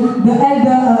to the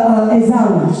elder Esau.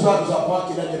 L'histoire nous apprend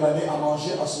qu'il a demandé à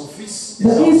manger à son fils The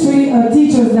Esaü, history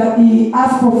teaches that he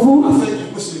asked for food afin qu'il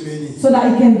puisse le bénir. so that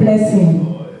he can bless him.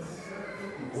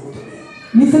 Écoutez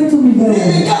bien. Listen to me very well.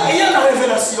 Rebecca ayant la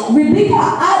révélation, Rebecca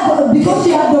had, because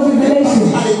she had the revelation,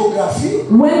 à l'échographie,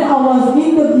 when I was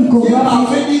in the Dieu ecography,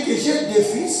 m'avait dit que j'ai des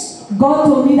fils. God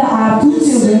told me that I have two Le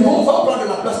second children. va prendre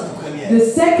la place du premier. The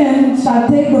second shall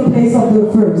take the place of the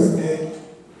first. Et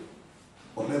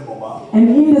au même moment, And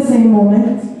in the same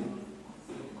moment,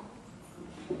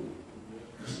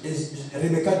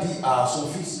 Rebecca dit à son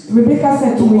fils, Rebecca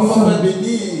said to ton his papa va son,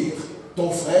 bénir ton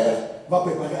frère, va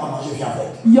préparer à manger, viens avec.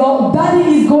 your daddy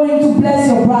is going to bless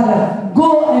your brother.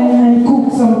 Go and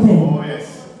cook something.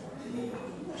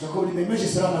 Jacob dit, mais je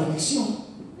serai en malédiction.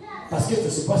 Parce que je ne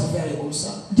sais pas se faire comme ça.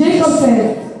 Jacob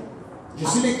said, Je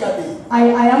suis le cadet.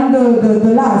 I am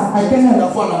the last. I Je vais cannot.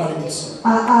 avoir la malédiction.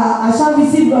 I shall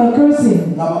receive a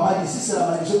cursing. La maman dit, si c'est la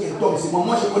malédiction qui tombe, c'est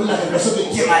moi je connais la révélation que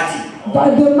Dieu m'a dit.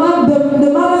 But the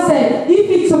mother said, if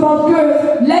it's about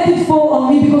curse, let it fall on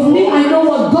me because me, I know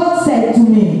what God said to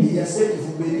me. Il y a ceux qui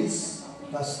vous bénissent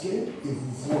parce qu'ils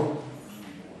vous voient.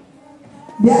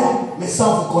 Yeah. Mais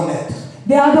sans vous connaître.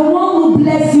 They are the one who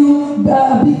bless you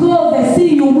because they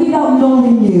see you without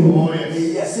knowing you. Et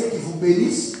il y a ceux qui vous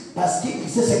bénissent parce qu'ils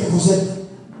savent ce que vous êtes.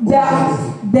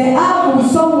 They are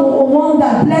someone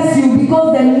that bless you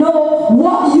because they know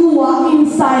what you are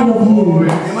inside of you. Et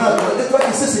toi,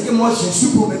 tu sais ce que moi je suis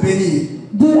pour me bénir.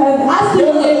 Ask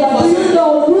your neighbor, do you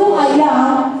know who I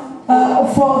am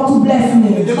to bless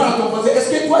me? Demande à ton voisin, est-ce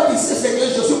que toi tu sais ce que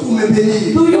je suis pour me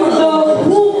bénir? Do you know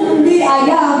who me I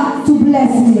am to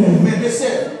bless me? Mais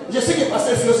je sais que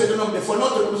Pasteur Fio c'est un homme de foi,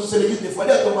 notre c'est l'église de foi.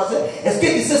 Dis à ton voisin, est-ce que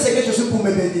tu sais ce que je suis pour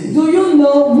me bénir? Do you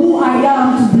know who I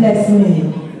am to bless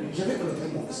me? Je vais connaître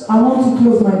mon I want to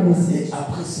close my message. Et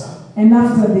après ça, And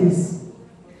after this,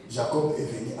 Jacob est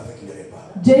venu avec le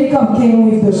repas. Jacob came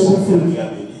with the Son frère food. lui a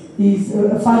béni. His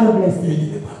father blessed Et him.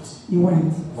 il est parti. He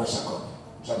went. Va Jacob.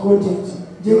 Go Jacob. Jacob.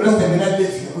 Il reste Jacob. maintenant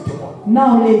Lévi, écoutez-moi.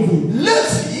 Now Levi.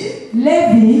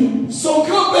 Levi, Son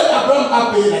grand-père Abraham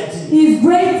a payé la dîme. his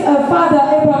great father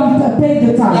Abraham paid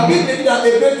the La tithe. Bible dit dans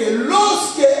Hébreu que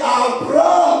lorsque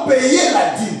Abraham payait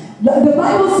la dîme, The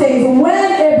Bible says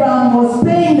when Abraham was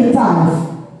paying the tithe,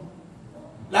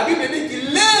 la Bible dit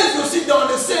qu'il laisse aussi dans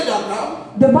le sein d'Abraham,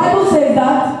 the Bible says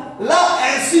that là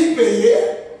ainsi payé,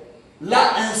 là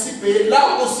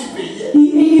aussi payé,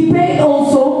 he paid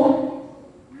also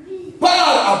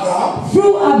par Abraham.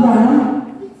 through Abraham.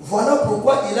 Voilà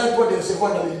pourquoi il a le droit de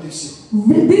recevoir la bénédiction.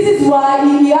 This is why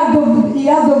he has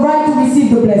the right to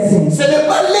receive the blessing. Ce n'est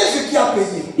pas Lévi qui a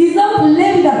payé, It's not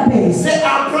Levi that pays. c'est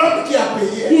Abraham qui a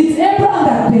payé. It's Abraham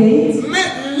that pays. Mais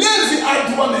Lévi a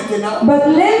le droit maintenant But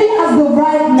Levi has the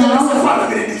right de now recevoir la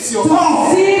bénédiction. to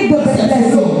receive the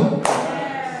blessing.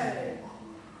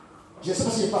 Je ne sais pas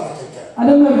si je parle à quelqu'un. I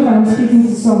don't know if I'm speaking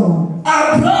to someone.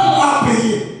 Abraham a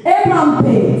payé. Abraham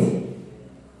paid.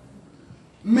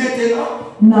 Maintenant,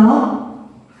 Now,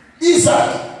 Isaac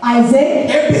Isaac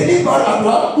est béni par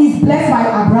Abraham. is blessed by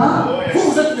Abraham.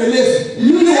 Vous êtes des Lévi.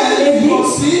 You are Lévi Levi.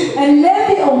 aussi And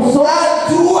Levi also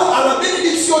a droit à la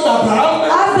bénédiction d'Abraham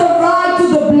has the right to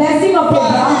the blessing of par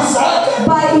Abraham Isaac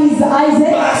by his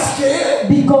Isaac parce que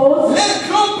because le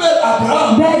grand-père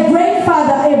Abraham their great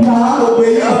father Abraham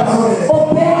obéit à la parole de Dieu.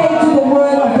 obeyed to the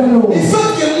word of the Lord. Il faut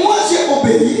que moi j'ai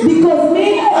obéi. Because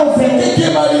me, I obeyed Et Dieu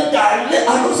m'a dit d'aller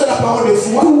annoncer la parole de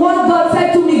foi. to what God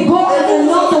said to me. Go and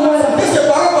announce the word of Et God. ces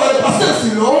paroles par le pasteur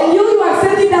Philo. And you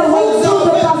accepted that word through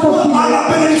the pastor. À la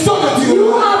bénédiction de Dieu.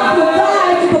 You have the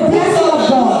right to the blessing of À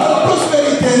God. la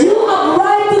prospérité. You have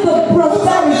right to the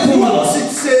prosperity. Droit au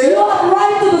succès. You have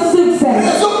right to the success.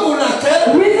 Raison pour laquelle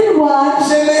Reason why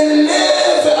je me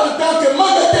lève en tant que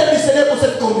mandataire du Seigneur pour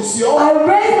cette commission. I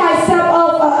raise myself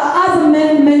up as a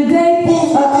mandate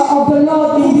of the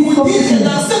Lord in this Pour dire que commission.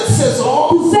 dans cette saison,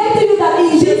 To say to you that in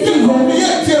this j'étais season, combien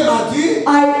Dieu m'a dit.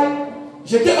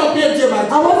 J'étais combien Dieu m'a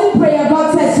dit. I was in prayer.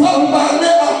 God said to On me,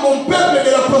 parlait à mon peuple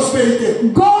de la prospérité.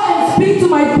 go and speak to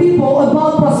my people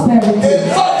about prosperity. Et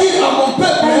va dire à mon And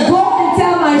peuple, go and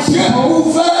tell my j'ai people,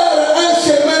 ouvert un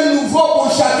chemin nouveau pour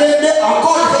chacun d'eux à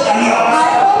cause de la loi. I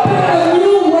open a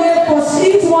new way for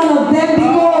each one of them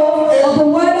because of the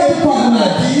word of the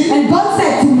covenant. And God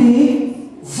said to me,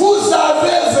 Vous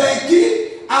avez vaincu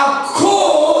à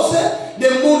cause de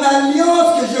mon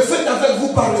alliance que je fais avec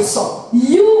vous par le sang.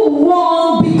 you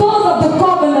won because of the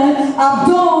covenant I've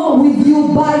done with you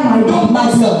by Donc my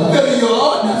dans cette blood.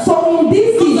 période, So in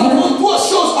this nous season, avons trois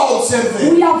choses à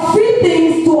observer. we have three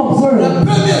things to La observe.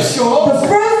 première chose, The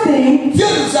first thing, Dieu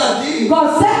nous a dit God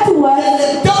said to que us,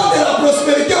 le temps de la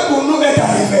prospérité pour nous est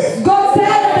arrivé. God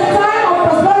said the time of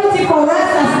prosperity for us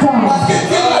has come. Parce que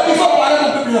Dieu m'a dit, il faut parler à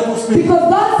mon peuple de la prospérité. Because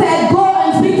God said, go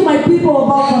and speak to my people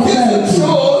about Deuxième prosperity.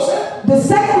 chose, The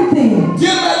second thing, Dieu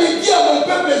m'a dit, dis à mon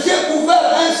peuple, j'ai ouvert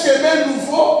un chemin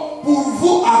nouveau pour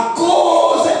vous à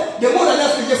cause de mon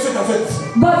alliance que j'ai faite avec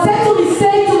vous. God said to me,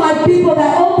 say to my people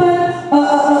that open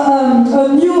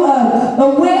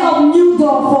a way of new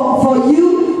door for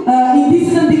you in this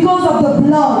season because of the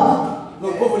blood,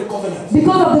 Donc, pour le covenant.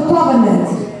 because of the covenant.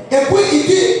 Et puis il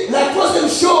dit, la troisième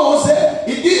chose,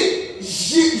 il dit,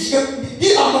 il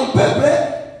dit à mon peuple,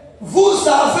 vous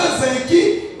avez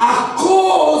vaincu à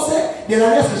cause de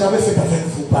l'alliance que j'avais faite avec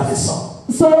vous par le sang.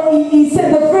 So he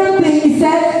said the first thing he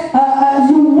said,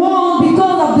 you won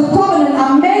because of the covenant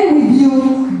I made with you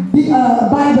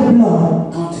by the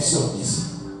blood. Quand tu sors d'ici,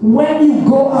 When you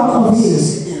go out of here,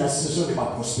 c'est la saison de ma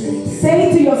prospérité. say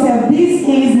to yourself, this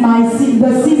is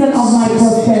the season of my C'est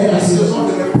la prosperity. saison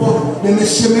de mes portes, de mes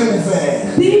chemins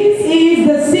ouverts. This is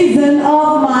the season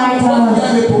of my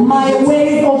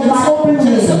ways of my open Je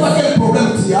ne sais ways. pas quel problème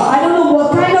tu as. I don't know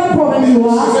what kind of problem you Je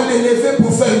are, vais me lever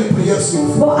pour faire une prière sur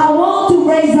vous. but I want to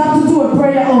raise up to do a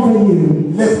prayer over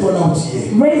you. Lève-toi là où tu es.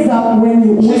 Raise up where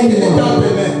you Juste le temps are. de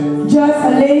main. Just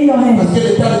lay your Parce hands. que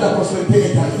le temps de la prospérité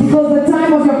est arrivé. Because the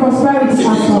time of your prosperity Si tu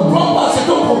has ne come. comprends pas, c'est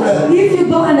ton problème. If you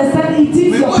don't understand, it is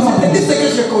Mais your moi, je te problem. dis ce que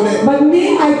je connais. But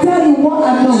me, I tell you what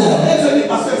I know. Est venu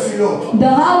passer Philo. The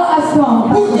hour has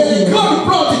come Pour que les grandes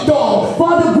plantes tombent.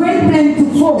 for the great plan to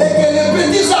fall. Et que les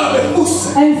petits arbres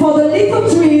poussent. And for the little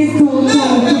trees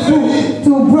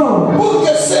to grow. Pour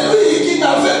que celui qui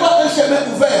n'avait pas un chemin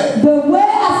ouvert, The way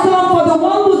has come for the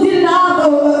one who didn't have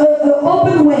an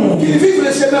open way qu'il vive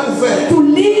le chemin ouvert. to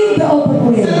leave the open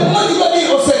way. C'est le moment où tu vas dire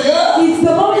au Seigneur, It's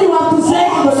the moment you have to say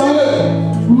to the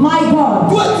Lord, my God,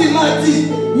 toi tu m'as dit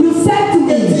you said to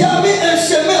que tu me as mis un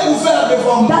chemin ouvert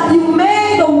devant moi. that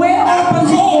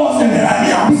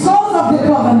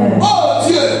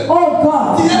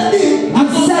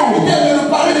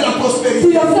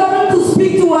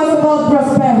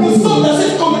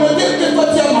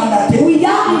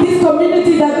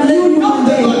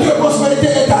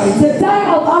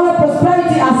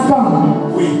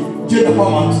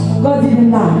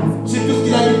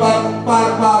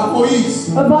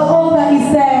Moïse, about all that he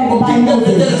said by aucune d'elle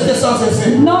n'était Moses. restée sans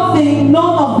effet. Nothing,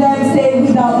 none of them stayed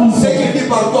without Ce effect. qu'il dit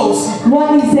par toi aussi,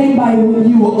 What he's saying by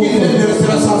you. aucune d'elle ne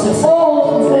restera sans effet.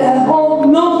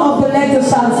 None of the letters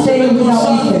shall stay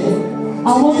without effect.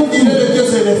 I want us Il est le to, Dieu,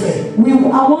 c'est l'effet.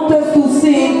 I want us to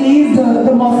sing, he is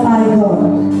the Most High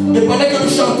God. Et pendant que nous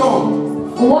chantons,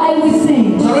 While we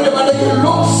sing, nous allons demander que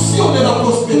l'onction de la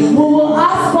prospérité, we will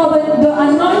ask for the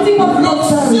anointing of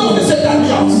l'onction de prosperity, cette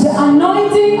alliance, the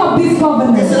anointing of this que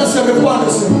covenant, cela se répande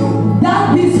sur nous.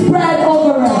 that be spread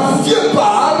over Quand us. Dieu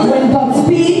parle, When God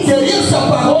speaks, derrière sa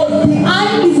parole,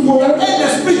 behind His il y a word, un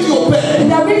esprit qui opère.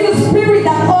 there is a spirit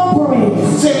that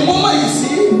operates. Ce moment ici,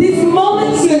 This moment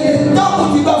c'est here le temps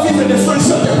où tu vas vivre des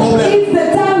solutions des problèmes. is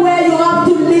the time where you have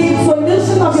to live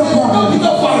solution of C'est your le temps où problem. tu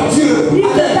dois voir Dieu.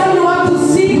 It's the time you have to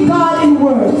seek God in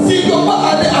words. Tu ne dois pas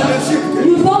aller en Égypte.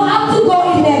 You don't have to go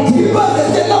in Tu Egypt. vas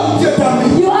rester là où Dieu t'a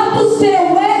mis. You have to stay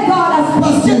where God has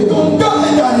Parce placed que you. ton temps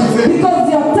est arrivé. Because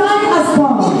your time has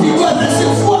come. Tu dois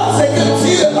recevoir ce que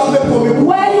Dieu avait promis.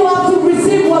 Where you have to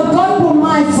receive what God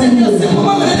provides for C'est you. ce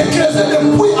moment où de creuser le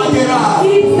puits à Guérard.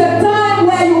 It's the time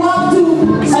where you have to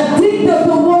dig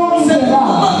the wall in C'est le Gerard.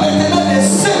 moment maintenant de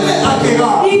s'aimer à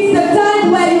Guérard. It's the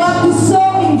time where you have to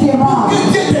sow in Gerard. Que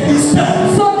Dieu te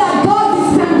distingue. So that God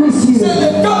distinguishes you. C'est le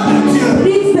temps de Dieu.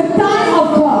 It's the time of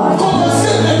God.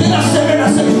 Commencez maintenant à semer la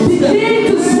semence. Begin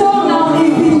to sow now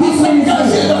in this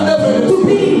S'engager ministry. dans l'œuvre de To Dieu.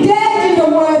 be engaged in the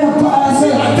word of God.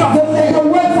 The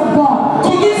words of God.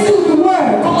 Begin to the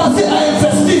word. Commencez à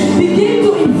investir. Begin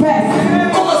to invest.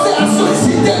 Commencez à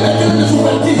solliciter maintenant des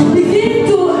ouvertures. Begin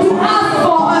to ask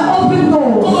for an open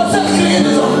door. Commencez à créer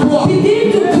des emplois. Begin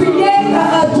to create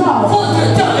a job. Votre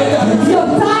temps est arrivé. Your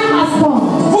time has come.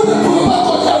 Vous ne pouvez pas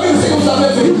continuer à vivre ce que vous avez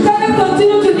You vécu. cannot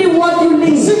continue to live what you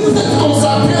Si live. vous êtes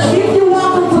concentré, If you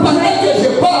want to pendant pray, que je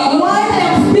parle, while I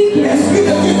am speaking, l'Esprit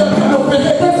de Dieu est en train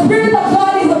d'opérer. the Spirit of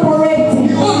God is operating.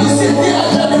 On décidait à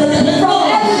jamais From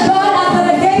heaven, God has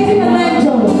delegated an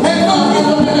angel. un homme qui est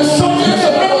en train de changer les An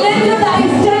choses. angel that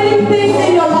is changing things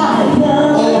in your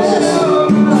life.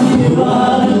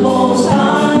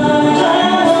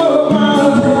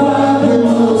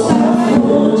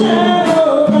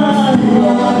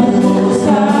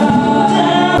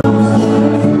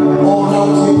 Oh, là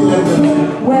où tu es, il est venu.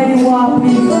 Where you are,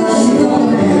 please.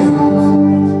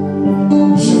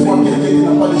 Je vois quelqu'un qui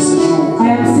n'a pas de séjour. I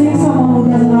am seeing someone who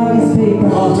doesn't have his paper.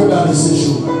 Rentre dans le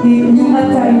séjour. You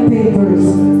enter in papers.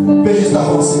 Fais juste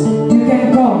avancer. You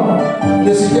can come.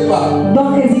 N'hésitez pas.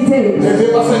 Don't hesitate. Je ne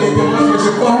vais pas faire des témoignages, mais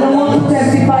je crois I don't want to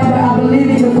testify, but I believe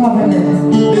in the covenant.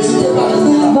 N'hésitez pas à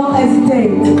rester là. Don't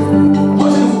hesitate. Moi,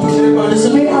 je ne vous toucherai pas.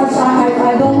 Laissez-moi.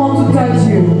 I don't want to touch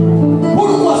you.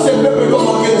 Pourquoi ces peuples doivent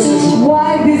manquer de séjour?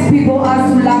 Why these people have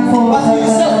to lack for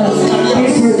papers?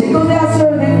 Because they are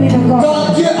serving in the covenant.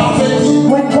 Quand Dieu avait dit,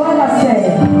 When God has said,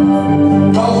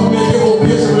 quand vous mettez vos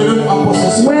pieds, je vous les donne en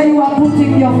possession. where you are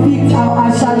putting your feet,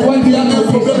 I shall Toi give qui you as un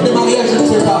problème de possession. mariage, je ne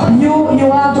sais pas. You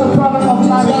have a problem of Tu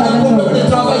marriage, as I un don't problème know. de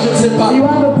travail, je ne sais pas. You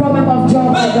have a problem of job,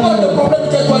 I Même pas don't le know. problème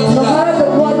que toi tu No as.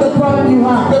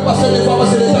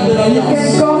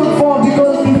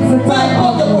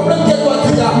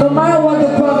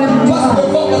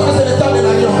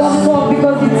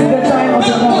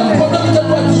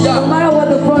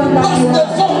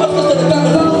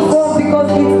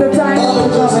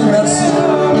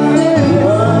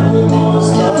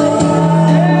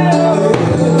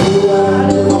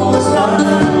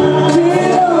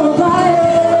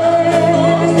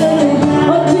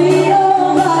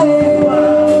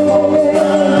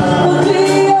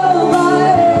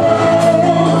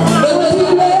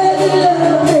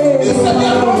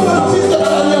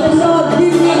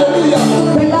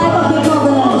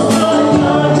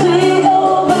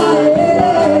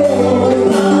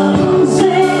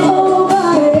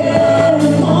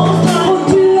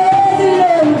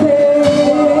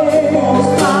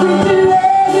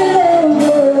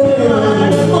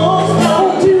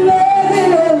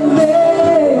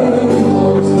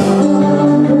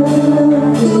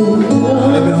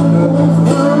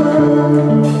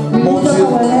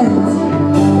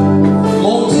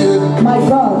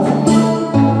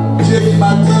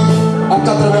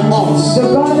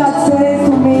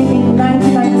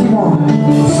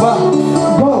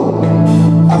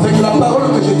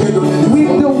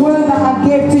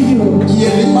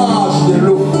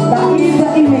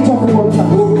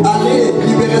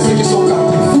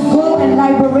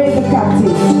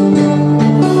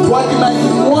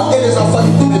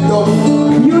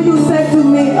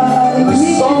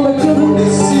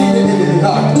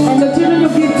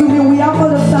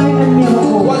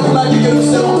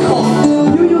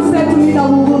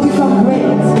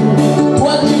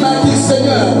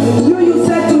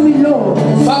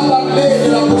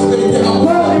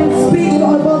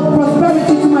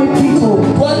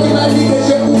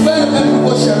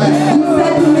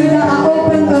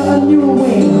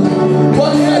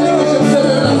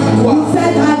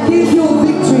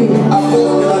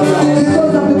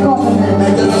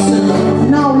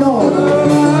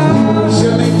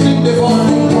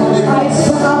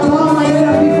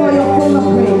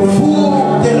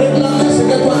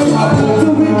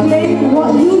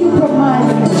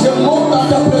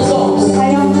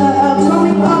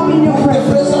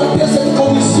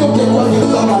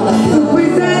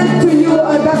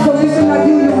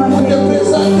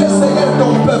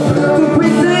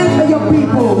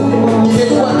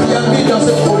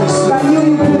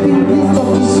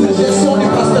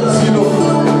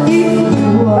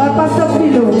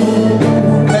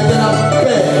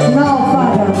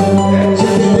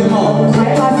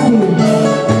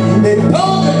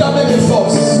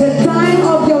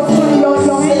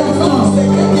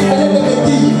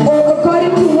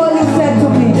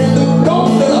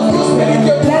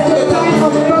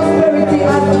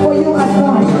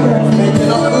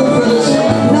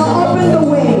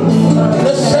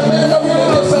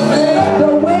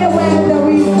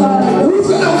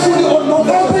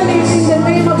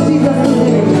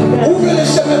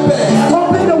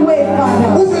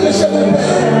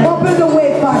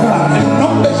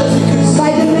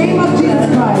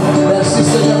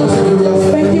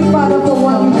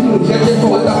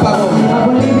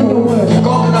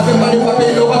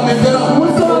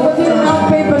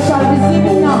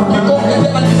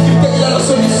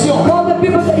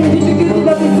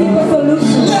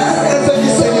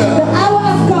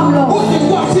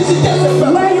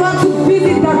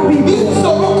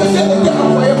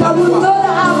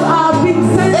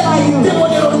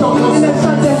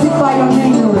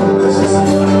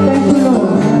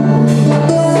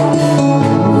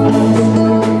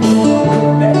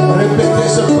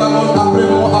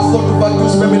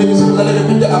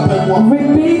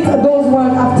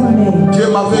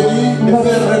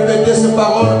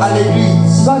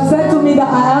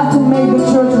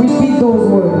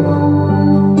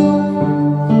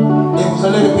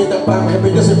 allez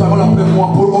répéter ces paroles après moi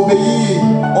pour obéir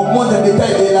au moindre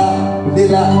détail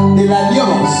de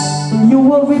l'alliance. You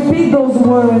will repeat those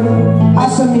words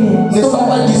after me. Ne sois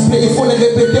pas distrait, il faut les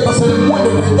répéter parce que le moindre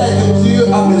détail que Dieu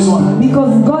a besoin.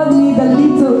 Because God needs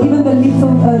even the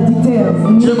little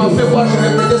details. Dieu m'a fait voir, j'ai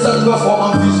répété ça 3 fois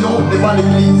en vision devant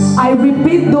l'église. I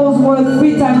repeat those words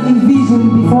 3 times in vision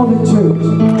before the church.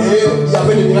 Et il y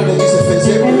avait des miracles qui se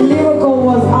faisaient. And miracle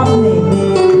was happening.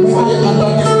 Soyez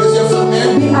attentifs, les yeux fermés.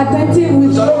 Be attentive with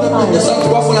Nous allons répéter your ça eyes.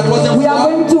 3 fois, la 3e We are fois.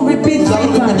 going to repeat Nous 3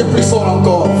 allons répéter times. plus fort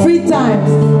encore. 3 times.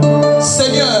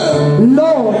 Seigneur,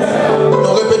 Lord,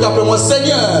 non, répète après moi,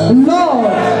 Seigneur,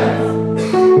 Lord,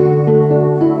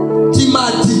 tu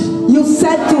m'as dit, you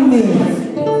said to me,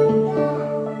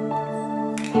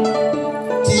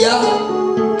 tu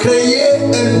as créé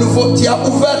un nouveau, tu as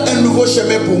ouvert un nouveau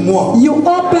chemin pour moi. you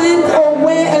opened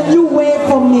a new way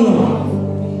for me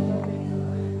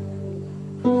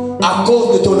À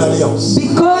cause de ton alliance.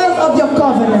 because of your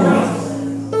covenant.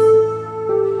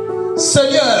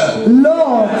 Seigneur,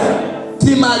 Lord,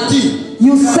 tu m'as dit,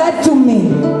 you said to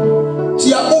me,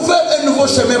 tu as ouvert un nouveau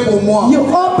chemin pour moi. you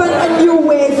opened a new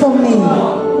way for me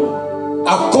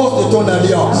À cause de ton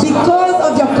alliance. because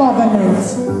of your covenant.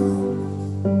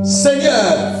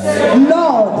 Seigneur,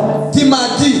 Lord, tu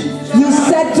m'as dit, you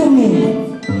said to me,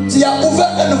 tu as ouvert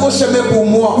un nouveau chemin pour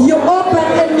moi. you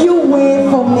opened a new way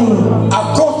for me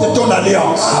À cause de ton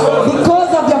alliance. because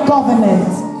of your covenant.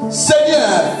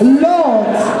 Seigneur, Lord,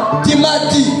 tu m'as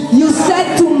dit, you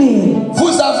said to me, vous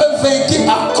avez vaincu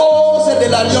à cause de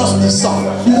l'alliance du sang.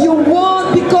 you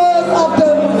won because of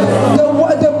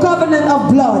the covenant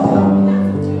of blood.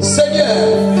 Seigneur,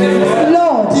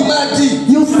 Lord, tu m'as dit,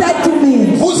 you said to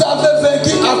me, vous avez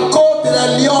vaincu à cause de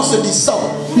l'alliance du sang.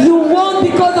 you won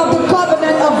because of the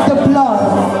covenant of the blood.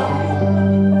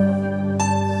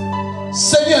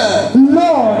 Seigneur,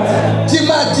 Lord, tu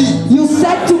m'as dit, you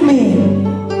said to me,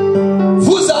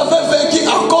 vous avez vaincu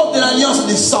à cause de l'alliance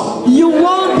du sang. you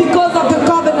won because of the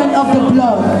covenant of the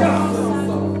blood.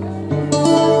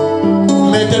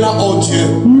 Maintenant, oh Dieu,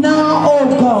 Now, oh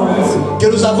God, que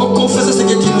nous avons confessé ce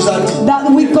que tu nous as dit. that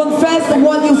we confess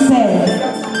what you said.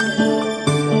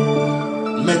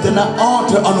 Maintenant,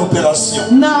 entre en opération.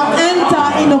 Now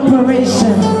enter in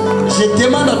operation. Je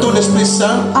demande à ton Esprit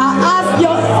Saint I ask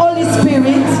your Holy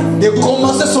Spirit de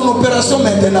commencer son opération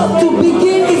maintenant. to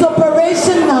begin his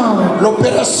operation now.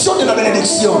 L'opération de la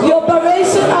bénédiction. The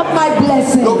operation of my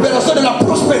blessing. L'opération de la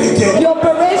prospérité. The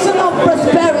operation of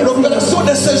prosperity. L'opération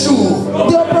de séjour.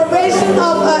 The operation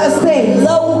of a stay.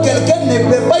 Là où quelqu'un ne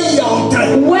peut pas y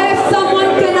entrer. Where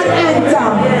someone cannot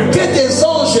enter. Que tes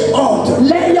anges entrent.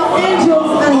 Let your angels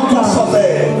En enter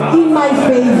faveur. in my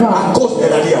favor. À cause de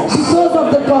l'alliance. Because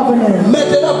of the covenant.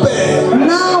 Maintenant, Père,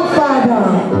 Now, Father,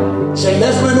 je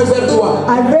lève mes mains vers toi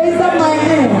I raise up my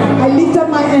hand. I lift up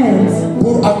my hands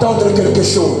pour attendre quelque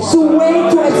chose. to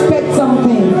wait to expect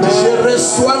something. Je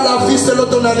reçois la vie selon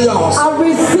ton alliance. I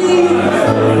receive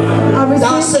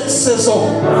Dans cette saison,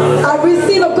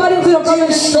 according to your une covenant,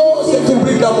 chose qui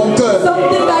brille dans mon cœur,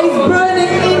 something that is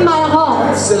burning in my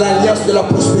heart c'est l'alliance de la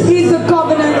prospérité. is the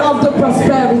covenant of the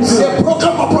prosperity. Je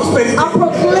proclame ma prospérité. I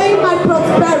proclaim my À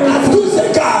prosperity tous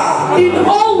égards. in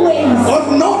all ways.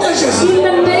 Au nom de Jésus. In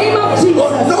the name of Au Jesus.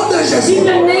 nom de Jésus. In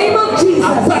the name of À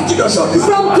Jesus. partir d'aujourd'hui,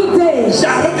 From today,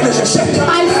 j'arrête les échecs.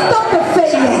 I stop the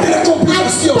failure. I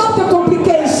stop the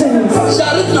complications.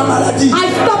 J'arrête la maladie. I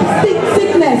stop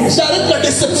sickness. J'arrête la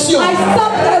déception. I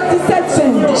stop the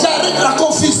deception. J'arrête la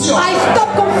confusion. I stop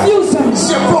confusion.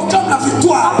 Je proclame la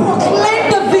victoire Proclaim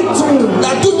the victory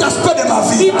dans tout aspect de ma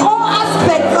vie. in all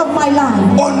aspects of my life.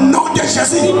 Au nom de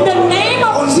Jésus. In the name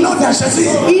Au of nom de Jesus. Jésus.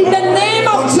 In the name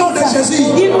of Au nom de Jesus. Jésus.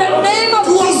 In the name of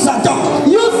Toi, Jesus. Satan,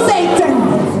 You Satan,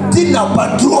 tu n'as pas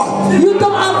droit you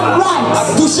don't have right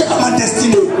à toucher à ma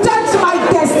destinée. to touch my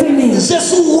destiny. Je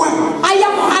suis loin I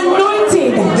am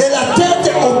anointed de la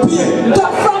tête aux pieds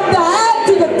from the head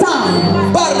to the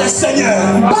toe par le Seigneur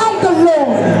by the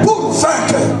Lord pour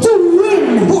vaincre, to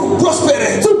win, pour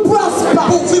prospérer, to prosper,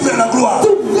 pour vivre la gloire. to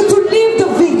live the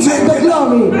victory, the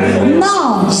glory.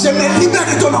 Now, Je me libère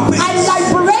de ton emprise. I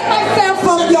liberate myself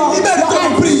from your hand.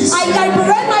 I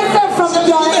liberate myself from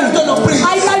your hand.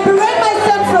 I liberate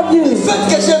myself from you. Faites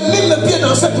que j'ai mis mes pieds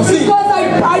dans cette vie. Because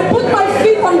I put my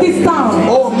feet on this town.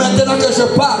 Oh, maintenant que je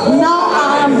parle, Now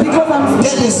I am, because I'm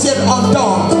que les ciels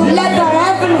entendent, let the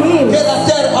heaven que hear. la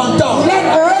terre entende, Let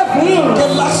earth hear.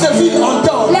 que Marseilleville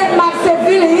entende, Let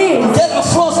Maxville hear. que la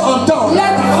France entende.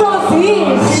 Let France hear.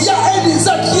 Il y a un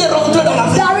Isaac qui est rentré dans la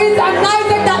vie. There is an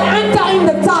Isaac that enter in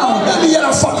the Quand town. même il y a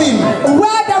la famine,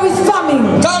 Where there is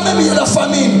famine. quand même il y a la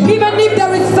famine, Even if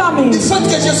there is famine. du fait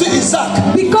que je suis Isaac,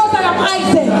 Because I am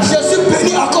Isaac. je suis béni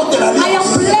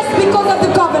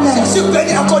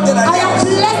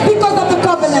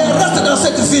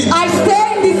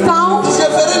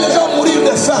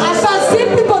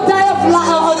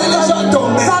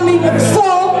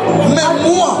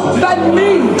But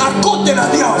me, à cause de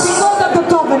l'alliance, because of the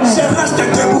covenant, je reste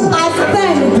debout. I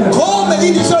stand. Comme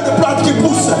une jeune plante qui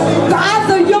pousse. As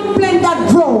a young plant that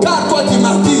grows. Car toi tu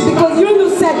m'as dit, Because you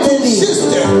said to me,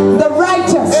 juste the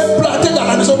righteous est planté dans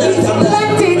la maison de is l'Éternel.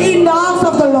 planted in the house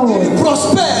of the Lord. Il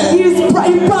prospère He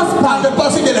dans prospers le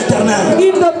parfum de l'Éternel.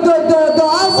 in the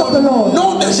house of the Au Lord.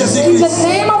 nom de In Jésus-Christ. the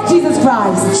name of Jesus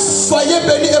Christ. Soyez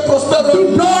bénis et prospères au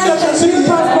Be nom de blessed and be Jésus.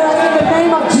 prosperous in the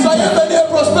name of Jesus. Soyez bénis et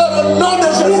prospères au nom de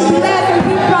Be Jésus. blessed and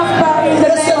be prosper in the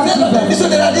name Recevez of la Jesus. bénédiction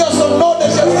de l'alliance au nom de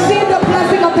Jésus. Receive the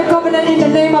blessing of the covenant in the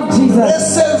name of Jesus.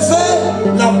 Recevez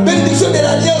la bénédiction de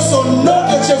l'alliance au nom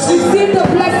de Jésus. Receive the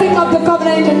blessing of the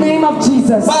covenant in the name of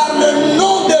Jesus. Par le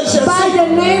nom de Jésus. By the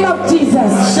name of Jesus.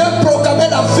 J'ai proclamé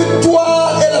la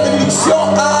victoire et la bénédiction.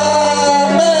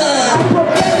 Amen. I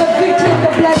proclaim the victory and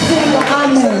the blessing.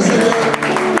 Amen.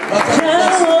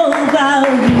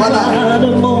 Voilà.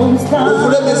 Vous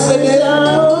voulez me saigner?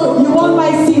 You want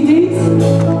my CDs?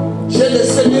 J'ai les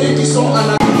seigneurs qui sont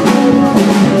en